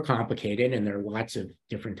they're more complicated and there are lots of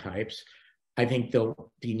different types. I think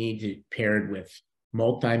they'll be needed paired with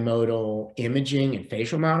multimodal imaging and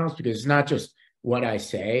facial models, because it's not just what I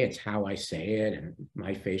say, it's how I say it and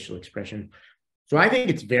my facial expression. So I think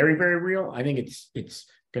it's very, very real. I think it's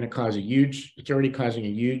going to cause it's already causing a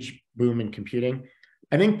huge boom in computing.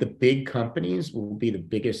 I think the big companies will be the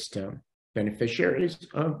biggest beneficiaries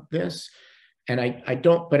of this. And I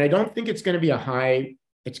don't think it's going to be a high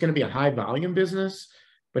volume business,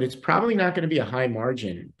 but it's probably not going to be a high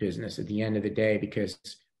margin business at the end of the day, because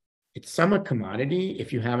it's somewhat commodity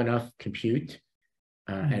if you have enough compute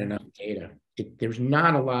and enough data. There's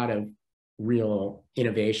not a lot of real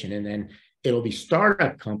innovation. And then it'll be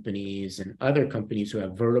startup companies and other companies who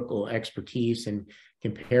have vertical expertise and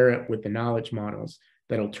can pair it with the knowledge models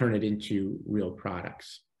that'll turn it into real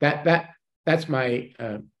products. That's my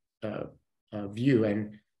view.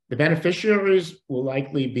 And the beneficiaries will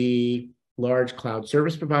likely be large cloud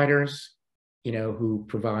service providers, who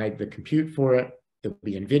provide the compute for it. There'll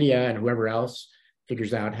be Nvidia and whoever else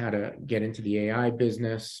figures out how to get into the AI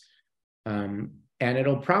business. And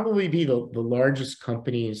it'll probably be the largest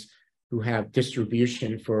companies who have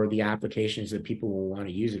distribution for the applications that people will want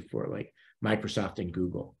to use it for, like Microsoft and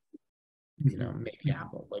Google, maybe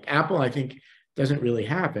Apple. Like Apple, I think, doesn't really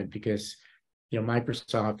have it because,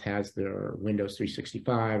 Microsoft has their Windows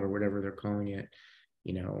 365 or whatever they're calling it.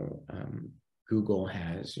 Google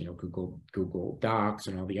has, Google Docs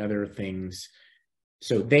and all the other things.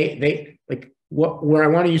 So they like where I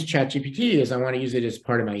want to use ChatGPT is I want to use it as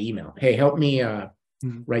part of my email. Hey, help me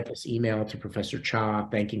write this email to Professor Cha,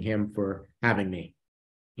 thanking him for having me,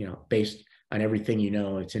 based on everything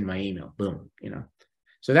it's in my email. Boom,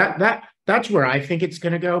 So that's where I think it's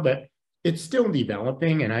going to go, but it's still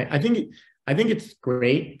developing, and I think it's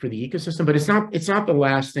great for the ecosystem, but it's not the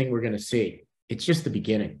last thing we're going to see. It's just the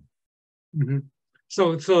beginning. Mm-hmm.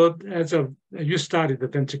 So you started the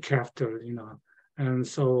venture capital, and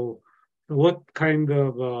so what kind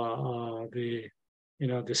of the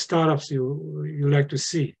startups you like to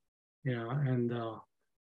see, and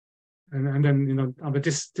then but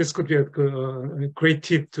this could be a great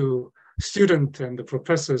tip to students and the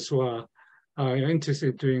professors who are interested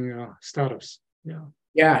in doing startups.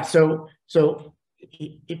 Yeah. So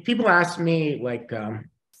if people ask me like,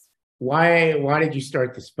 why did you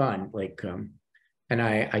start this fund? Like, and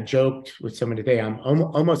I joked with someone today, I'm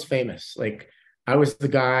almost famous. Like, I was the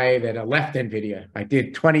guy that left Nvidia. I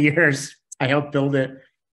did 20 years. I helped build it,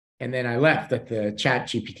 and then I left at the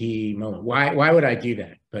ChatGPT moment. Why would I do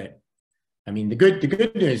that? But I mean, the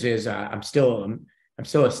good news is I'm still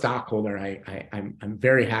a stockholder. I'm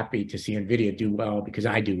very happy to see Nvidia do well because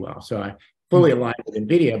I do well. So I fully aligned with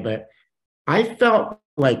Nvidia. But I felt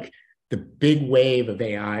like the big wave of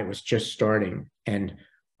AI was just starting, and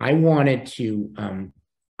I wanted to.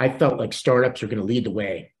 I felt like startups are going to lead the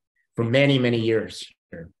way for many, many years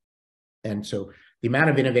here. And so the amount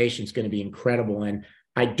of innovation is going to be incredible. And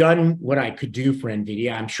I'd done what I could do for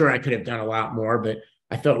NVIDIA. I'm sure I could have done a lot more, but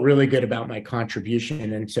I felt really good about my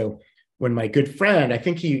contribution. And so when my good friend, I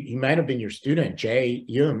think he might have been your student, Jay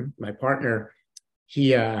Yum, my partner,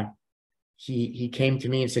 he came to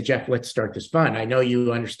me and said, Jeff, let's start this fund. I know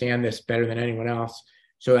you understand this better than anyone else.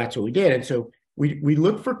 So that's what we did. And so we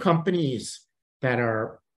look for companies that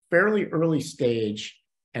are fairly early stage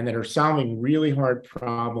and that are solving really hard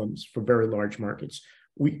problems for very large markets.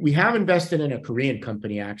 We have invested in a Korean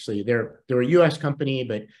company, actually. They're a US company,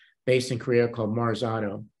 but based in Korea, called Mars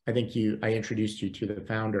Auto. I think I introduced you to the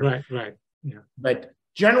founder. Right. Yeah. But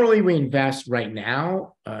generally, we invest right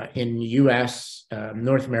now in US,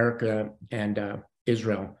 North America, and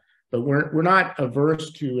Israel. But we're not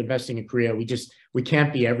averse to investing in Korea. We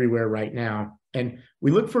can't be everywhere right now. And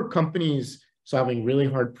we look for companies solving really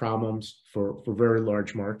hard problems for very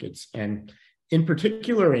large markets. And in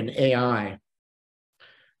particular in AI,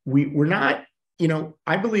 we're not,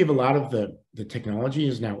 I believe a lot of the technology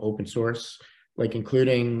is now open source, like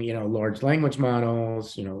including, large language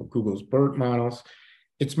models, Google's BERT models.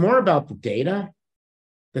 It's more about the data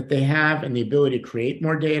that they have and the ability to create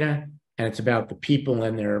more data. And it's about the people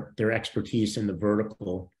and their expertise in the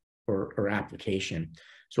vertical or application.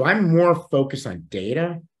 So I'm more focused on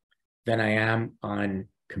data than I am on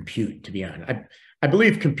compute, to be honest. I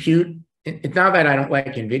believe compute, it's not that I don't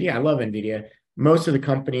like NVIDIA. I love NVIDIA. Most of the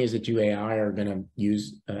companies that do AI are going to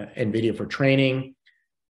use NVIDIA for training.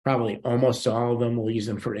 Probably almost all of them will use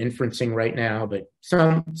them for inferencing right now, but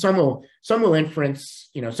some will inference,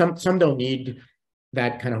 some don't need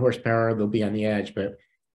that kind of horsepower. They'll be on the edge, but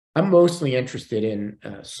I'm mostly interested in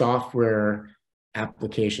software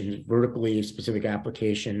applications, vertically specific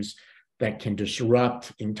applications that can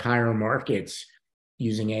disrupt entire markets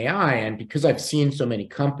using AI. And because I've seen so many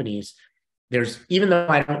companies, even though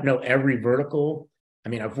I don't know every vertical, I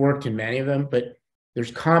mean, I've worked in many of them, but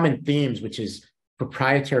there's common themes, which is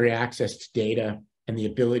proprietary access to data and the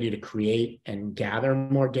ability to create and gather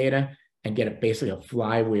more data and get basically a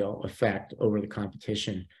flywheel effect over the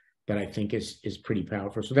competition that I think is pretty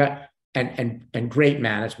powerful. So that, and great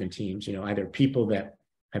management teams, you know, either people that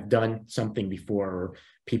have done something before or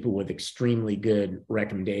people with extremely good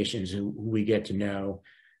recommendations who we get to know,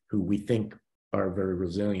 who we think are very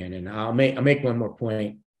resilient. And I'll make one more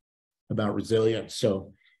point about resilience.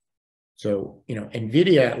 So you know,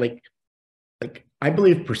 Nvidia, like I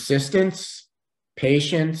believe persistence,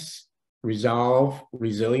 patience, resolve,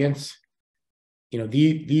 resilience, you know,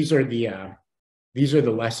 these are the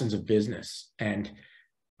lessons of business. And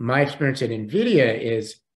my experience at Nvidia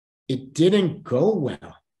is it didn't go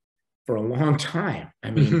well for a long time.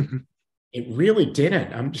 I mean, it really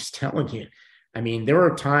didn't. I'm just telling you. I mean, there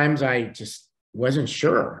were times I just wasn't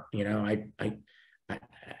sure, you know,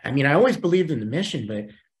 I mean, I always believed in the mission, but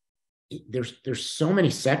there's so many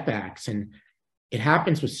setbacks, and it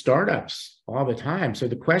happens with startups all the time. So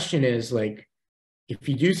the question is, like, if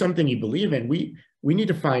you do something you believe in, we need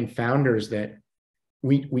to find founders that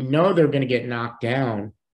we know they're going to get knocked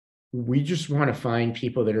down. We just want to find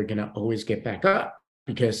people that are going to always get back up,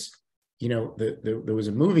 because, you know, there was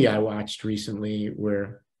a movie I watched recently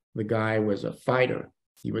where the guy was a fighter.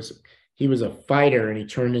 He was a fighter, and he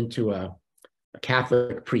turned into a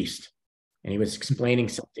Catholic priest, and he was explaining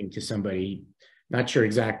something to somebody, not sure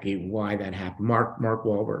exactly why that happened, Mark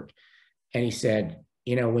Wahlberg. And he said,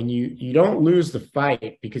 you know, when you don't lose the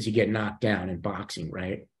fight because you get knocked down in boxing,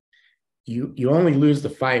 right? You only lose the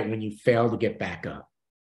fight when you fail to get back up.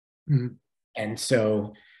 Mm-hmm. And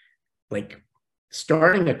so, like,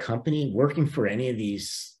 starting a company, working for any of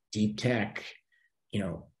these deep tech, you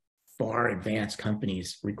know, far advanced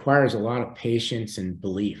companies requires a lot of patience and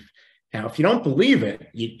belief. Now, if you don't believe it,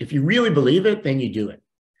 if you really believe it, then you do it.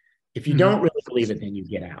 If you don't really believe it, then you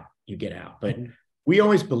get out. But we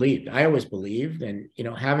always believed, I always believed, and, you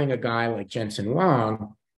know, having a guy like Jensen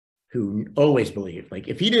Huang who always believed, like,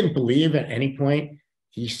 if he didn't believe at any point,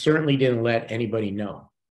 he certainly didn't let anybody know.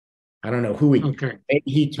 I don't know who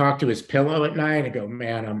he talked to his pillow at night and go,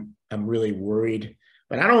 man, I'm really worried.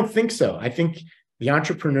 But I don't think so. I think the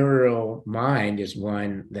entrepreneurial mind is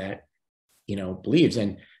one that, you know, believes.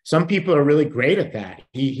 And some people are really great at that.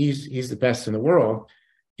 He's the best in the world.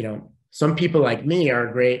 You know, some people like me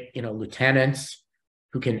are great, you know, lieutenants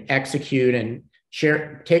who can execute and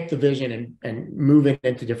take the vision and move it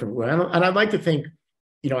into different ways. And I'd like to think,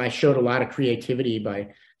 you know, I showed a lot of creativity by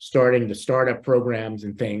starting the startup programs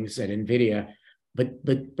and things at Nvidia.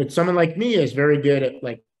 But someone like me is very good at,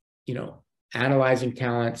 like, you know, analyzing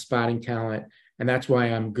talent, spotting talent. And that's why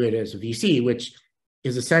I'm good as a VC, which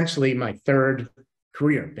is essentially my third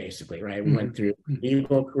career, basically, right? We went through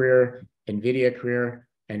Google career, Nvidia career,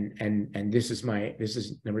 and this is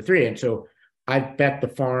number 3. And so I've bet the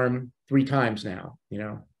farm 3 times now, you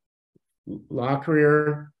know, law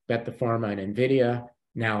career, bet the farm on Nvidia.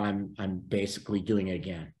 Now I'm basically doing it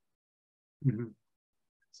again. Mm-hmm.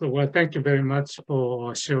 So, well, thank you very much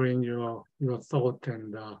for sharing your thought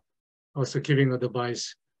and also giving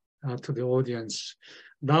advice to the audience.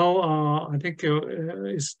 Now, I think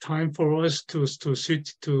it's time for us to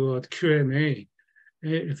switch to Q&A.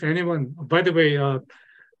 If anyone, by the way,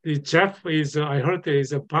 Jeff is, I heard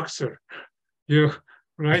is a boxer. You,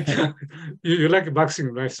 right? you like boxing,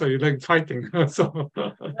 right? So you like fighting. So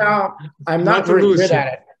well, I'm not very good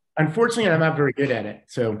at it. Unfortunately, I'm not very good at it.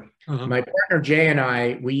 So my partner Jay and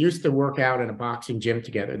I, we used to work out in a boxing gym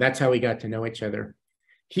together. That's how we got to know each other.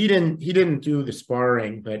 He didn't do the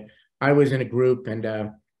sparring, but I was in a group, and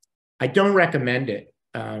I don't recommend it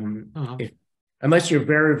unless you're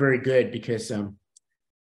very, very good, because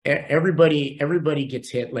everybody gets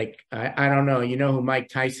hit. Like, I don't know, you know who Mike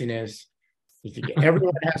Tyson is?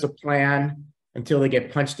 Everyone has a plan until they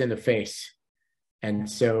get punched in the face. And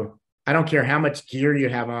so I don't care how much gear you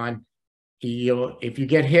have on, if you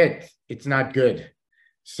get hit, it's not good.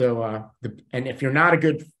 So and if you're not a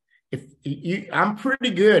good, I'm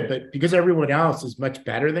pretty good, but because everyone else is much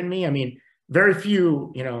better than me, I mean, very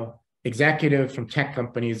few, you know, executives from tech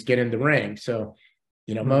companies get in the ring. So,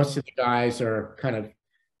 you know, most of the guys are kind of,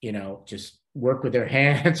 you know, just work with their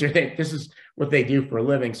hands, or this is what they do for a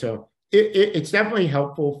living. So it's definitely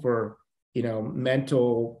helpful for, you know,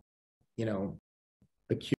 mental, you know,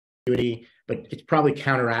 acuity, but it's probably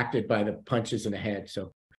counteracted by the punches in the head.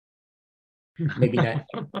 So maybe not.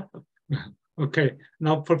 Okay.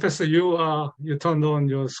 Now, Professor, you turned on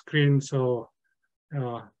your screen, so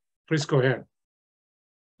please go ahead.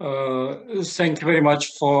 Thank you very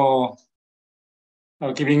much for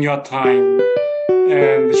giving your time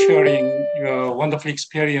and sharing your wonderful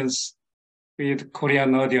experience with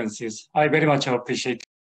Korean audiences. I very much appreciate it.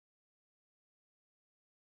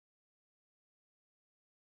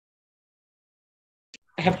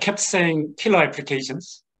 I have kept saying killer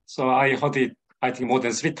applications. So I heard it, I think, more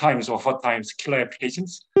than 3 times or 4 times, killer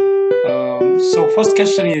applications. So first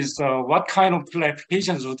question is, what kind of killer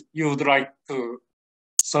applications would you like to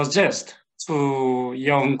suggest to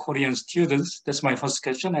young Korean students? That's my first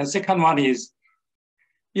question. And second one is,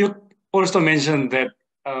 you also mentioned that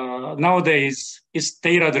nowadays it's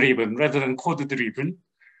data-driven rather than code-driven.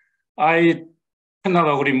 I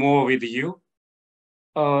cannot agree more with you.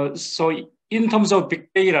 So in terms of big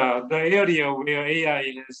data, the area where AI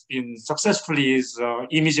has been successfully is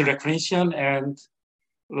image recognition and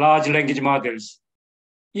large language models.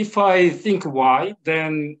 If I think why,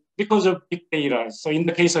 then because of big data. So in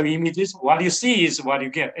the case of images, what you see is what you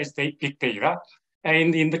get as the big data.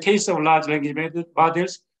 And in the case of large language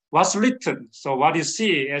models, what's written, so what you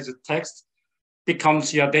see as a text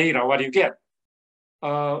becomes your data, what you get.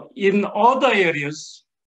 In other areas,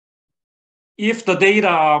 if the data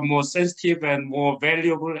are more sensitive and more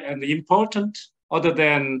valuable and important, other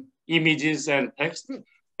than images and text,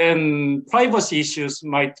 then privacy issues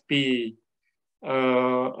might be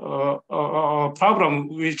a problem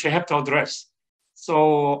which you have to address.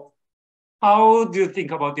 So how do you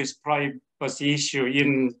think about this privacy issue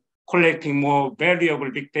in collecting more valuable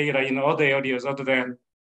big data in other areas other than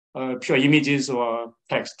pure images or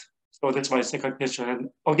text? So that's my second question. And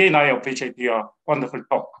again, I appreciate your wonderful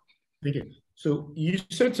talk. Thank you. So you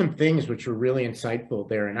said some things which were really insightful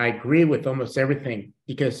there, and I agree with almost everything,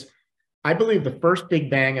 because I believe the first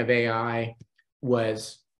big bang of AI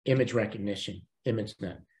was image recognition,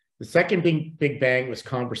 ImageNet. The second big bang was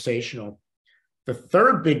conversational. The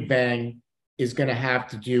third big bang is going to have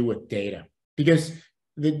to do with data, because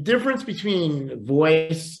the difference between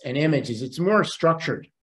voice and image is it's more structured.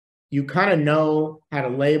 You kind of know how to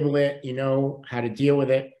label it, you know how to deal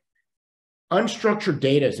with it. Unstructured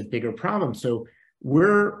data is a bigger problem. So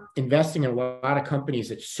we're investing in a lot of companies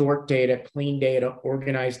that sort data, clean data,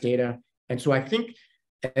 organize data. And so I think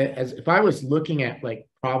as if I was looking at like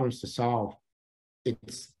problems to solve,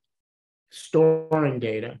 it's storing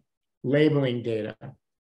data, labeling data,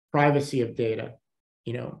 privacy of data,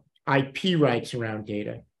 you know, IP rights around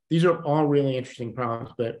data. These are all really interesting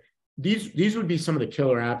problems, but these would be some of the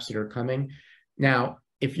killer apps that are coming. Now,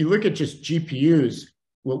 if you look at just GPUs,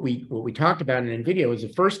 what we talked about in Nvidia was the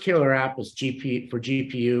first killer app was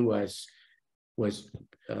GPU was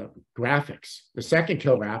graphics. The second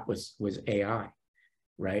killer app was AI,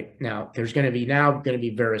 right? Now there's going to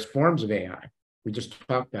be various forms of AI we just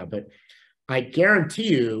talked about, but I guarantee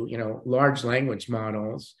you, you know, large language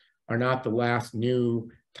models are not the last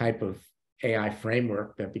new type of AI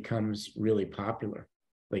framework that becomes really popular.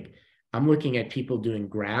 Like I'm looking at people doing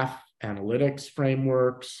graph analytics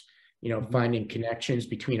frameworks, you know, finding connections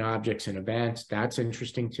between objects and events. That's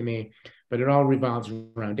interesting to me, but it all revolves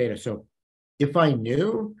around data. So if I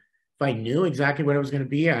knew exactly what it was going to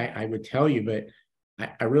be, I would tell you, but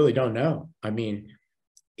I really don't know. I mean,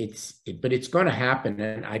 but it's going to happen.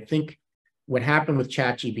 And I think what happened with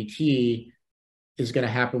ChatGPT is going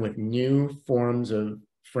to happen with new forms of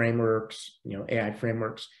frameworks, you know, AI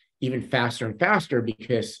frameworks, even faster and faster,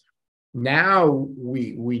 because now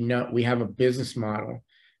we know we have a business model.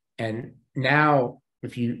 And now,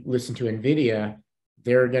 if you listen to Nvidia,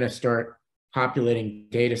 they're going to start populating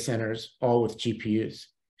data centers all with GPUs.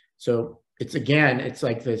 So it's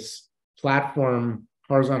like this platform,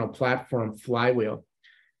 horizontal platform flywheel.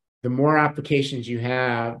 The more applications you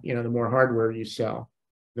have, you know, the more hardware you sell.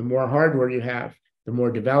 The more hardware you have, the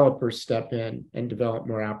more developers step in and develop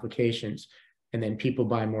more applications, and then people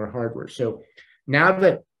buy more hardware. So now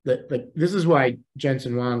that this is why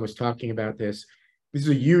Jensen Huang was talking about this. This is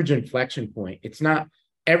a huge inflection point. It's not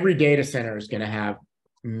every data center is going to have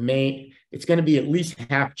it's going to be at least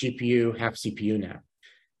half GPU, half CPU now.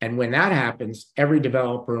 And when that happens, every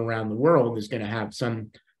developer around the world is going to have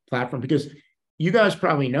some platform, because you guys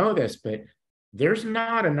probably know this, but there's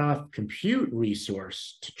not enough compute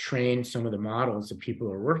resource to train some of the models that people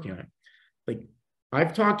are working on. Like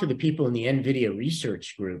I've talked to the people in the Nvidia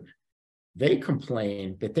research group. They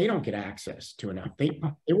complain that they don't get access to enough. They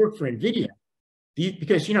work for Nvidia.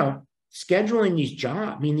 Because, you know, scheduling these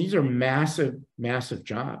jobs, I mean, these are massive, massive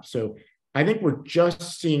jobs. So I think we're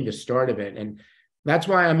just seeing the start of it. And that's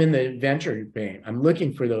why I'm in the venture vein. I'm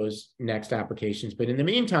looking for those next applications. But in the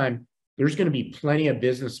meantime, there's going to be plenty of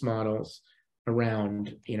business models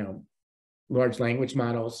around, you know, large language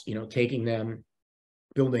models, you know, taking them,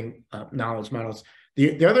 building knowledge models.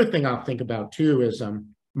 The other thing I'll think about too is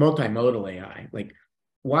multimodal AI. Like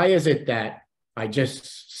why is it that I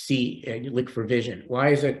just see and look for vision? Why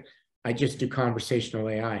is it I just do conversational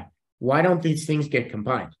AI? Why don't these things get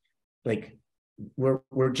combined? Like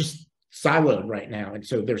we're just siloed right now. And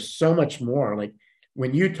so there's so much more. Like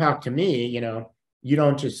when you talk to me, you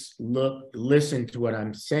don't just listen to what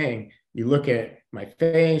I'm saying. You look at my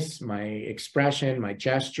face, my expression, my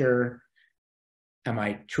gesture. Am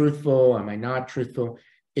I truthful? Am I not truthful?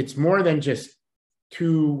 It's more than just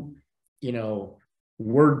two,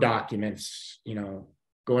 Word documents,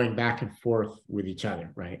 going back and forth with each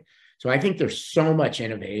other, right? So I think there's so much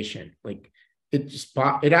innovation. Like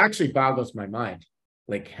it actually boggles my mind,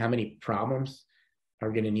 like how many problems are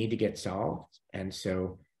going to need to get solved. And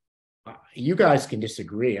so you guys can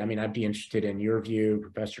disagree. I mean, I'd be interested in your view,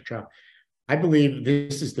 Professor Trump. I believe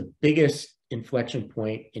this is the biggest inflection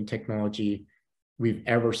point in technology we've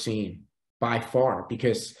ever seen by far,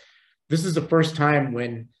 because this is the first time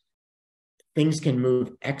when things can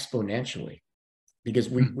move exponentially, because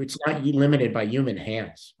it's not limited by human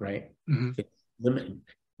hands, right? Mm-hmm. It's limited.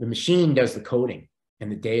 The machine does the coding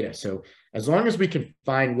and the data. So as long as we can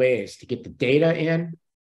find ways to get the data in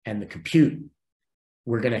and the compute,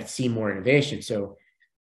 we're going to see more innovation. So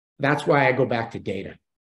that's why I go back to data.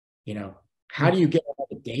 How do you get all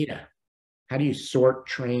the data? How do you sort,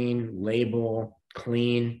 train, label,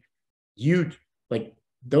 clean? We've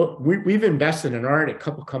invested in already a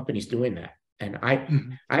couple companies doing that. And I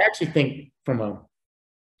actually think from a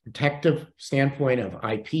protective standpoint of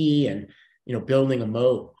IP and, building a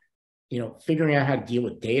moat, figuring out how to deal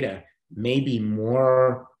with data may be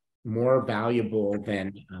more valuable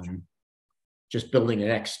than just building the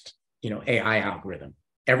next, AI algorithm.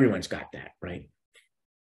 Everyone's got that, right?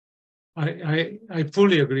 I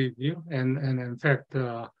fully agree with you. And in fact,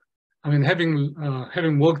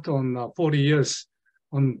 having worked on 40 years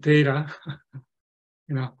on data,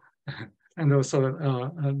 and also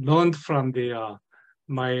learned from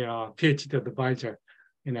my PhD advisor,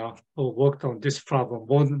 who worked on this problem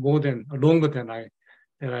longer than I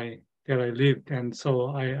lived, and so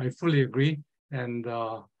I fully agree. And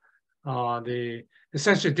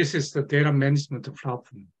essentially this is the data management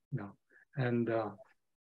problem, and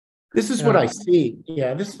this is what I see.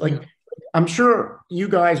 Yeah, I'm sure you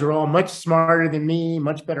guys are all much smarter than me,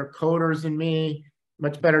 much better coders than me,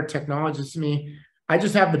 much better technologists than me. I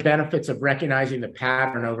just have the benefits of recognizing the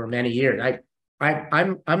pattern over many years.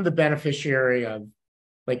 I'm the beneficiary of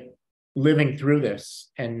living through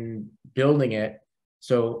this and building it.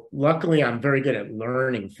 So luckily, I'm very good at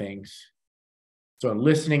learning things. So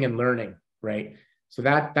listening and learning, right? So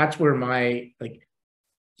that's where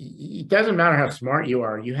it doesn't matter how smart you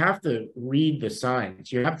are. You have to read the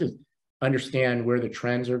signs. You have to understand where the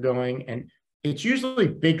trends are going, and it's usually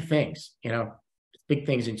big things, big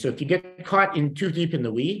things. And so if you get caught in too deep in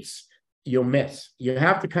the weeds, you'll miss. You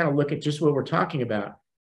have to kind of look at just what we're talking about.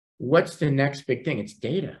 What's the next big thing? It's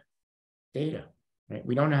data, right?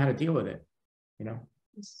 We don't know how to deal with it,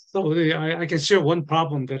 So I can share one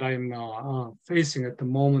problem that I'm facing at the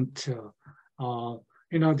moment.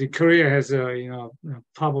 The Korea has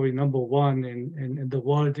probably number one in the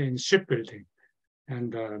world in shipbuilding,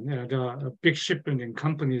 and the big shipbuilding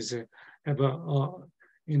companies have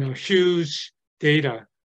a huge data,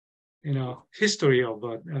 history of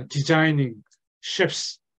designing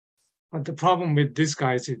ships. But the problem with these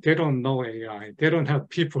guys is they don't know AI. They don't have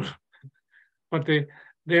people, but they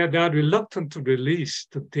are reluctant to release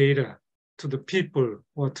the data to the people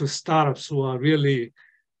or to startups who are really,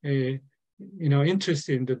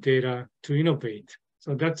 interested in the data to innovate.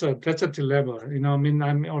 So that's a dilemma.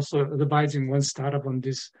 I'm also advising one startup on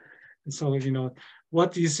this. So,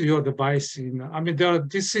 what is your advice?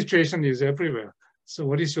 This situation is everywhere. So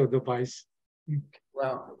what is your advice?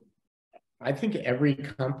 Well, I think every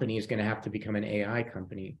company is going to have to become an AI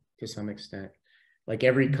company to some extent. Like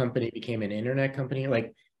every company became an internet company.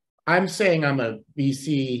 Like I'm saying I'm a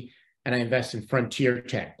VC and I invest in frontier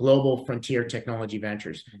tech, global frontier technology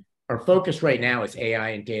ventures. Our focus right now is AI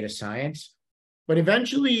and data science, but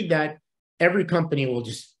eventually that every company will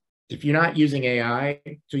just, if you're not using AI,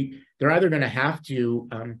 so they're either going to have to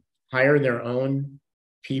hire their own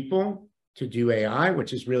people to do AI,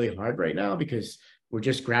 which is really hard right now because we're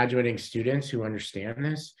just graduating students who understand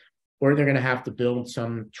this, or they're going to have to build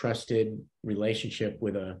some trusted relationship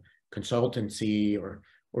with a consultancy or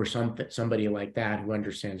somebody like that who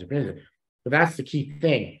understands the business. But that's the key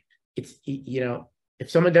thing. It's, if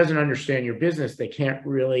someone doesn't understand your business, they can't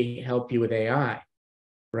really help you with AI,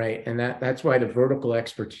 right? And that's why the vertical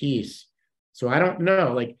expertise. So I don't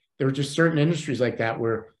know, there are just certain industries like that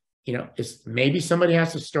where, maybe somebody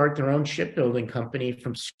has to start their own shipbuilding company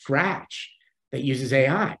from scratch that uses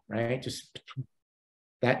AI, right? Just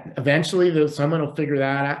that eventually someone will figure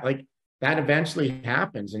that out. Like that eventually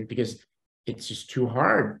happens, and because it's just too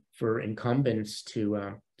hard for incumbents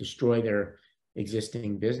to destroy their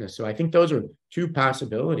existing business. So I think those are two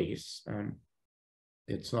possibilities.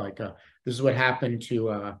 It's like this is what happened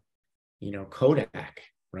to Kodak,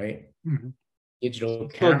 right? Mm-hmm. Digital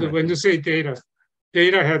camera. So when you say data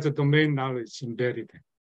has a domain knowledge embedded.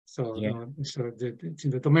 So, yeah. So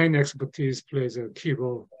the domain expertise plays a key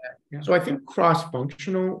role. Yeah. So I think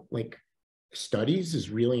cross-functional like studies is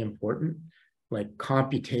really important, like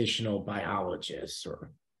computational biologists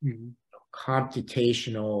or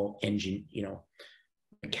computational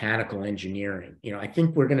mechanical engineering. I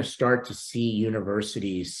think we're going to start to see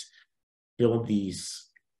universities build these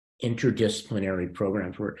interdisciplinary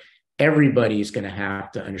programs where everybody's going to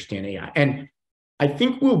have to understand AI. And I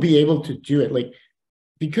think we'll be able to do it like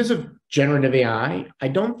because of generative AI. I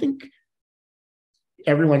don't think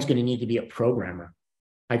everyone's going to need to be a programmer.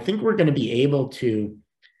 I think we're going to be able to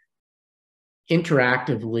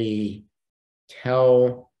interactively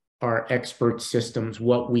tell our expert systems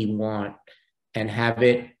what we want and have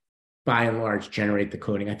it, by and large, generate the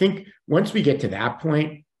coding. I think once we get to that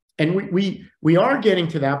point, and we are getting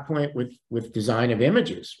to that point with design of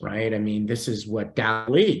images, right? I mean, this is what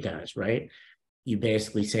DALL-E does, right? You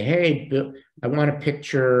basically say, hey, I want a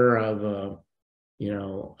picture of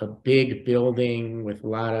a big building with a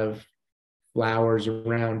lot of flowers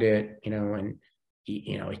around it, and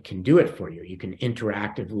it can do it for you. You can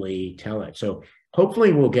interactively tell it. So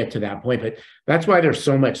hopefully we'll get to that point, but that's why there's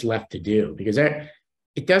so much left to do, because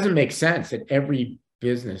it doesn't make sense that every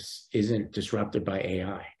business isn't disrupted by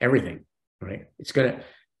AI. Everything, right? It's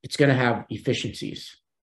gonna have efficiencies.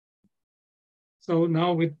 So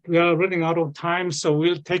now we are running out of time, so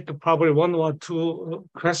we'll take probably one or two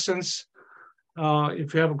questions.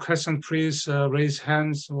 If you have a question, please raise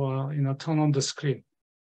hands or turn on the screen.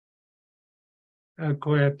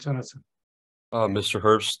 Go ahead, Jonathan. Mr.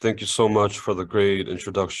 Herbst, thank you so much for the great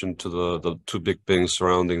introduction to the two big things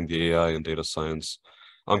surrounding the AI and data science.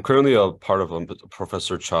 I'm currently a part of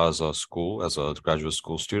Professor Cha's school as a graduate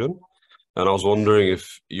school student, and I was wondering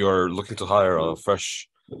if you're looking to hire a fresh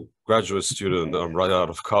graduate student right out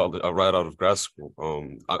of college, right out of grad school,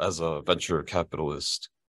 as a venture capitalist.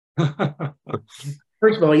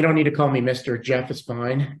 First of all, you don't need to call me Mr. Jeff is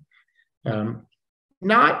fine.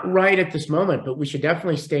 Not right at this moment, but we should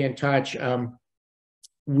definitely stay in touch.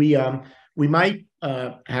 We might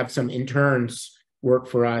have some interns work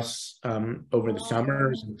for us over the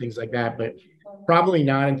summers and things like that, but probably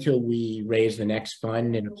not until we raise the next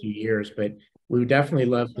fund in a few years. But we would definitely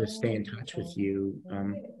love to stay in touch with you.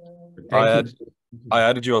 I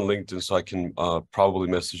added you on LinkedIn, so I can probably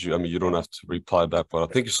message you. I mean, you don't have to reply back,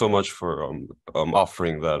 but thank you so much for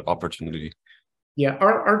offering that opportunity. Yeah,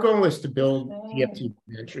 our goal is to build TFT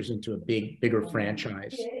Ventures into a bigger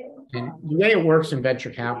franchise. And the way it works in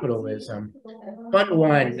venture capital is fund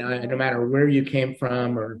one, no matter where you came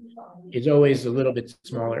from, is always a little bit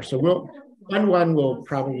smaller. So fund one will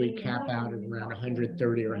probably cap out at around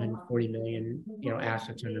 130 or 140 million,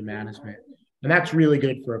 assets under management. And that's really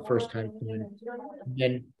good for a first-time fund. And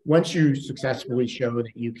then once you successfully show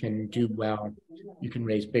that you can do well, you can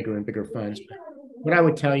raise bigger and bigger funds. But what I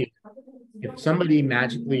would tell you, if somebody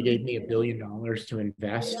magically gave me $1 billion to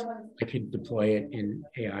invest, I could deploy it in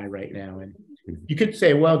AI right now. And you could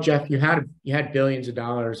say, well, Jeff, you had billions of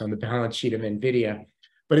dollars on the balance sheet of Nvidia,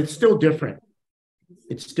 but it's still different.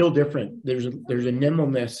 It's still different. There's a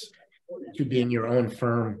nimbleness to being your own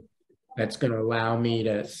firm that's going to allow me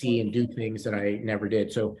to see and do things that I never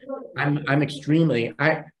did. So I'm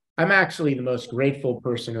actually the most grateful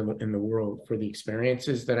person in the world for the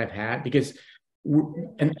experiences that I've had, because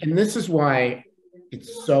and this is why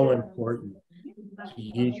it's so important to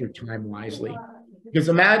use your time wisely. Because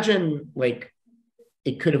imagine like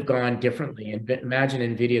it could have gone differently, and imagine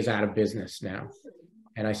Nvidia's out of business now,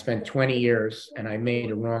 and I spent 20 years and I made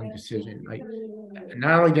a wrong decision.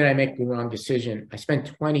 Not only did I make the wrong decision, I spent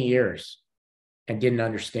 20 years and didn't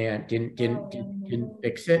understand, didn't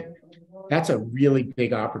fix it. That's a really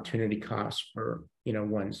big opportunity cost for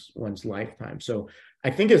one's lifetime. So I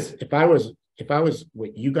think if I was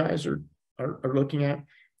what you guys are looking at,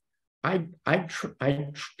 I'd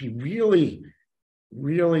be really,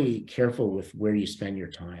 really careful with where you spend your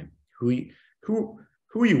time, who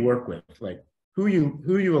you work with, like who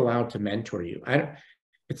you allow to mentor you.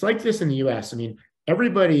 It's like this in the US. I mean,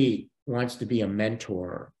 everybody wants to be a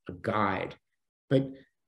mentor, a guide, but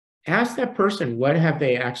ask that person, what have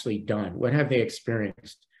they actually done? What have they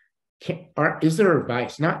experienced? Is there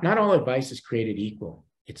advice? Not all advice is created equal.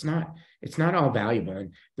 It's not all valuable.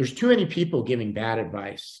 And there's too many people giving bad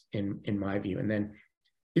advice in my view. And then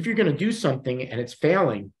if you're going to do something and it's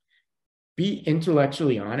failing, be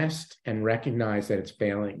intellectually honest and recognize that it's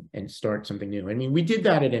failing and start something new. I mean, we did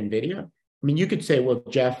that at Nvidia. I mean, you could say, well,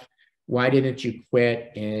 Jeff, why didn't you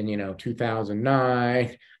quit in,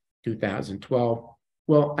 2009, 2012?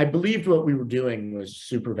 Well, I believed what we were doing was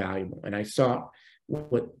super valuable, and I saw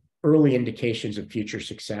what early indications of future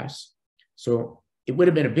success. So it would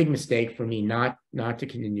have been a big mistake for me not to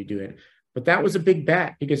continue doing it. But that was a big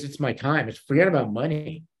bet because it's my time. It's forget about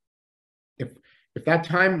money. If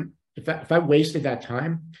I wasted that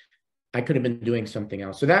time, I could have been doing something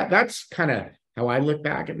else. So that's kind of how I look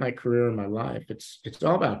back at my career and my life. It's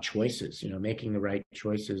all about choices, making the right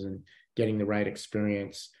choices and getting the right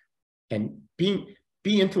experience and be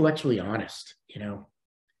intellectually honest.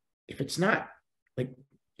 If it's not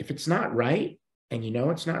right and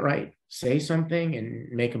it's not right, say something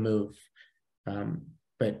and make a move.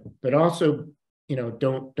 But also,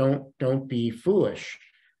 don't be foolish.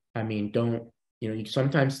 I mean,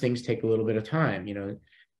 sometimes things take a little bit of time,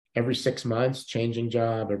 every 6 months, changing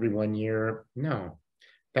job, every 1 year. No,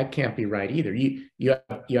 that can't be right either. You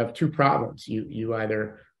have two problems. You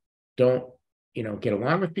either don't, get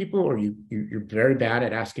along with people, or you're very bad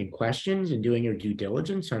at asking questions and doing your due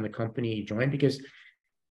diligence on the company you join, because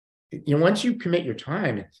once you commit your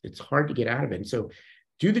time, it's hard to get out of it. And so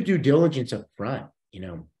do the due diligence up front,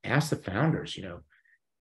 ask the founders,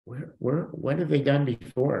 what have they done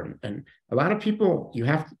before? And a lot of people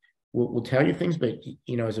will tell you things, but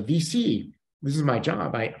as a VC, this is my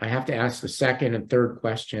job. I have to ask the second and third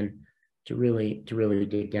question to really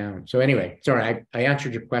dig down. So anyway, sorry, I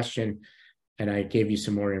answered your question and I gave you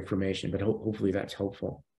some more information, but hopefully that's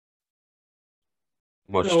helpful.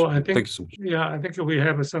 So I think, I think we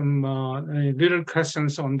have some little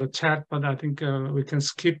questions on the chat, but I think we can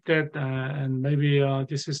skip that, and maybe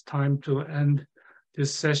this is time to end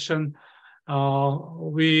this session.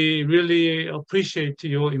 We really appreciate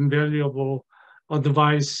your invaluable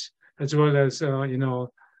advice, as well as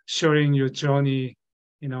sharing your journey,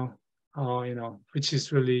 which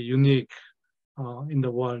is really unique in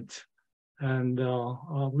the world. And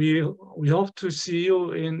we hope to see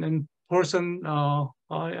you in person.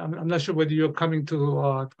 I'm not sure whether you're coming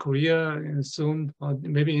to Korea soon,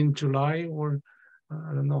 maybe in July, or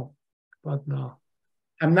I don't know. But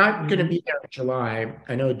I'm not going to be there in July.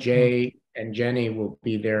 I know Jay and Jenny will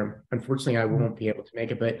be there. Unfortunately, I won't be able to make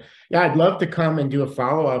it. But yeah, I'd love to come and do a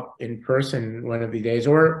follow-up in person one of the days,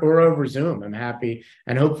 or over Zoom. I'm happy.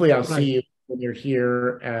 And hopefully I'll see you when you're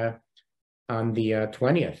here on the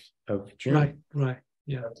 20th of June. Right.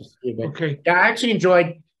 Yeah. Okay. Yeah, I actually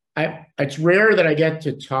enjoyed. It's rare that I get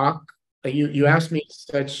to talk. You asked me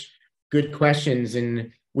such good questions,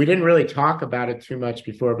 and we didn't really talk about it too much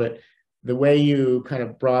before, but the way you kind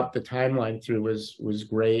of brought the timeline through was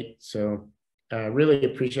great. So really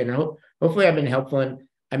appreciate it. And hopefully I've been helpful. And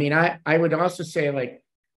I mean, I would also say, like,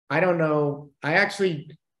 I don't know. I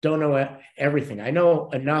actually don't know everything. I know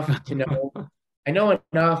enough to know. I know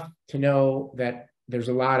enough to know that there's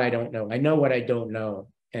a lot I don't know. I know what I don't know,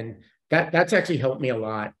 and that's actually helped me a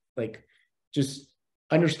lot. Like, just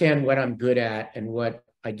understand what I'm good at and what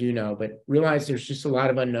I do know, but realize there's just a lot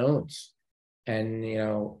of unknowns, and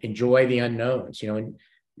enjoy the unknowns. And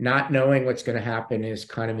not knowing what's going to happen is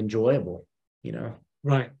kind of enjoyable.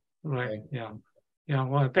 Right. Yeah.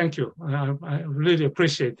 Well, thank you. I really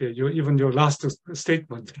appreciate it. Your last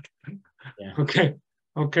statement. Yeah.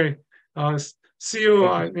 Okay. See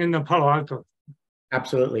you in Palo Alto.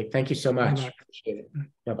 Absolutely. Thank you so much. Appreciate it.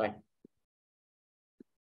 Bye-bye.